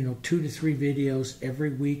get 2 to 3 videos every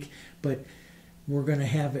week, but we're going to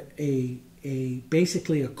have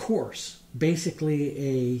basically a course,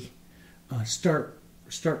 basically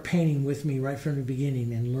start painting with me right from the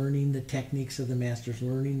beginning, and learning the techniques of the masters,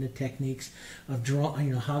 learning the techniques of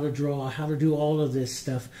how to draw, how to do all of this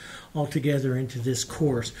stuff all together into this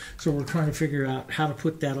course. So we're trying to figure out how to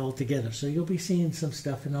put that all together. So you'll be seeing some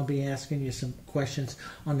stuff, and I'll be asking you some questions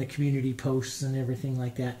on the community posts and everything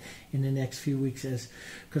like that in the next few weeks,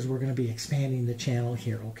 because we're going to be expanding the channel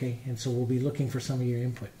here, okay? And so we'll be looking for some of your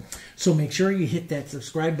input. So make sure you hit that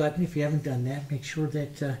subscribe button if you haven't done that. Make sure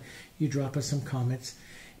that you drop us some comments.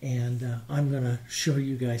 And I'm going to show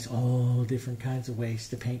you guys all different kinds of ways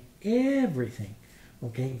to paint everything,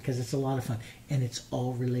 okay? Because it's a lot of fun, and it's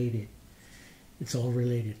all related. It's all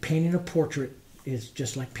related. Painting a portrait is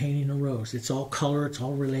just like painting a rose. It's all color, it's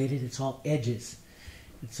all related, it's all edges.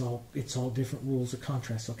 It's all different rules of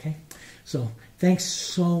contrast, okay? So thanks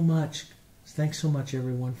so much. Thanks so much,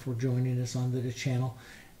 everyone, for joining us on the channel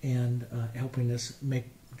and helping us make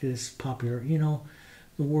this popular.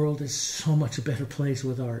 The world is so much a better place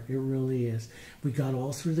with art. It really is. We got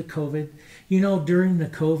all through the COVID. During the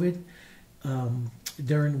COVID,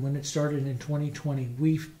 when it started in 2020,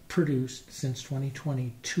 we've produced, since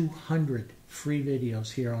 2020, 200 free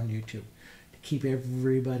videos here on YouTube to keep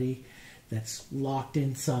everybody that's locked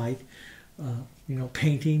inside,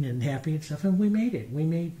 painting and happy and stuff. And we made it.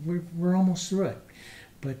 We're almost through it.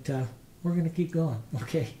 But we're going to keep going,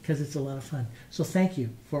 okay, because it's a lot of fun. So thank you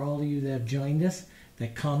for all of you that have joined us,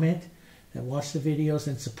 that comment, that watch the videos,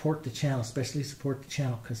 and support the channel, especially support the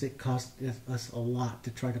channel, because it costs us a lot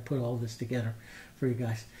to try to put all this together for you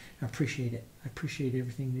guys. I appreciate it. I appreciate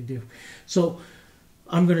everything you do. So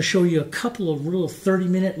I'm going to show you a couple of little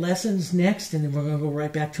 30-minute lessons next, and then we're going to go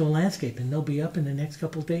right back to a landscape, and they'll be up in the next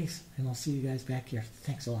couple of days. And I'll see you guys back here.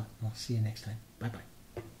 Thanks a lot. I'll see you next time. Bye-bye.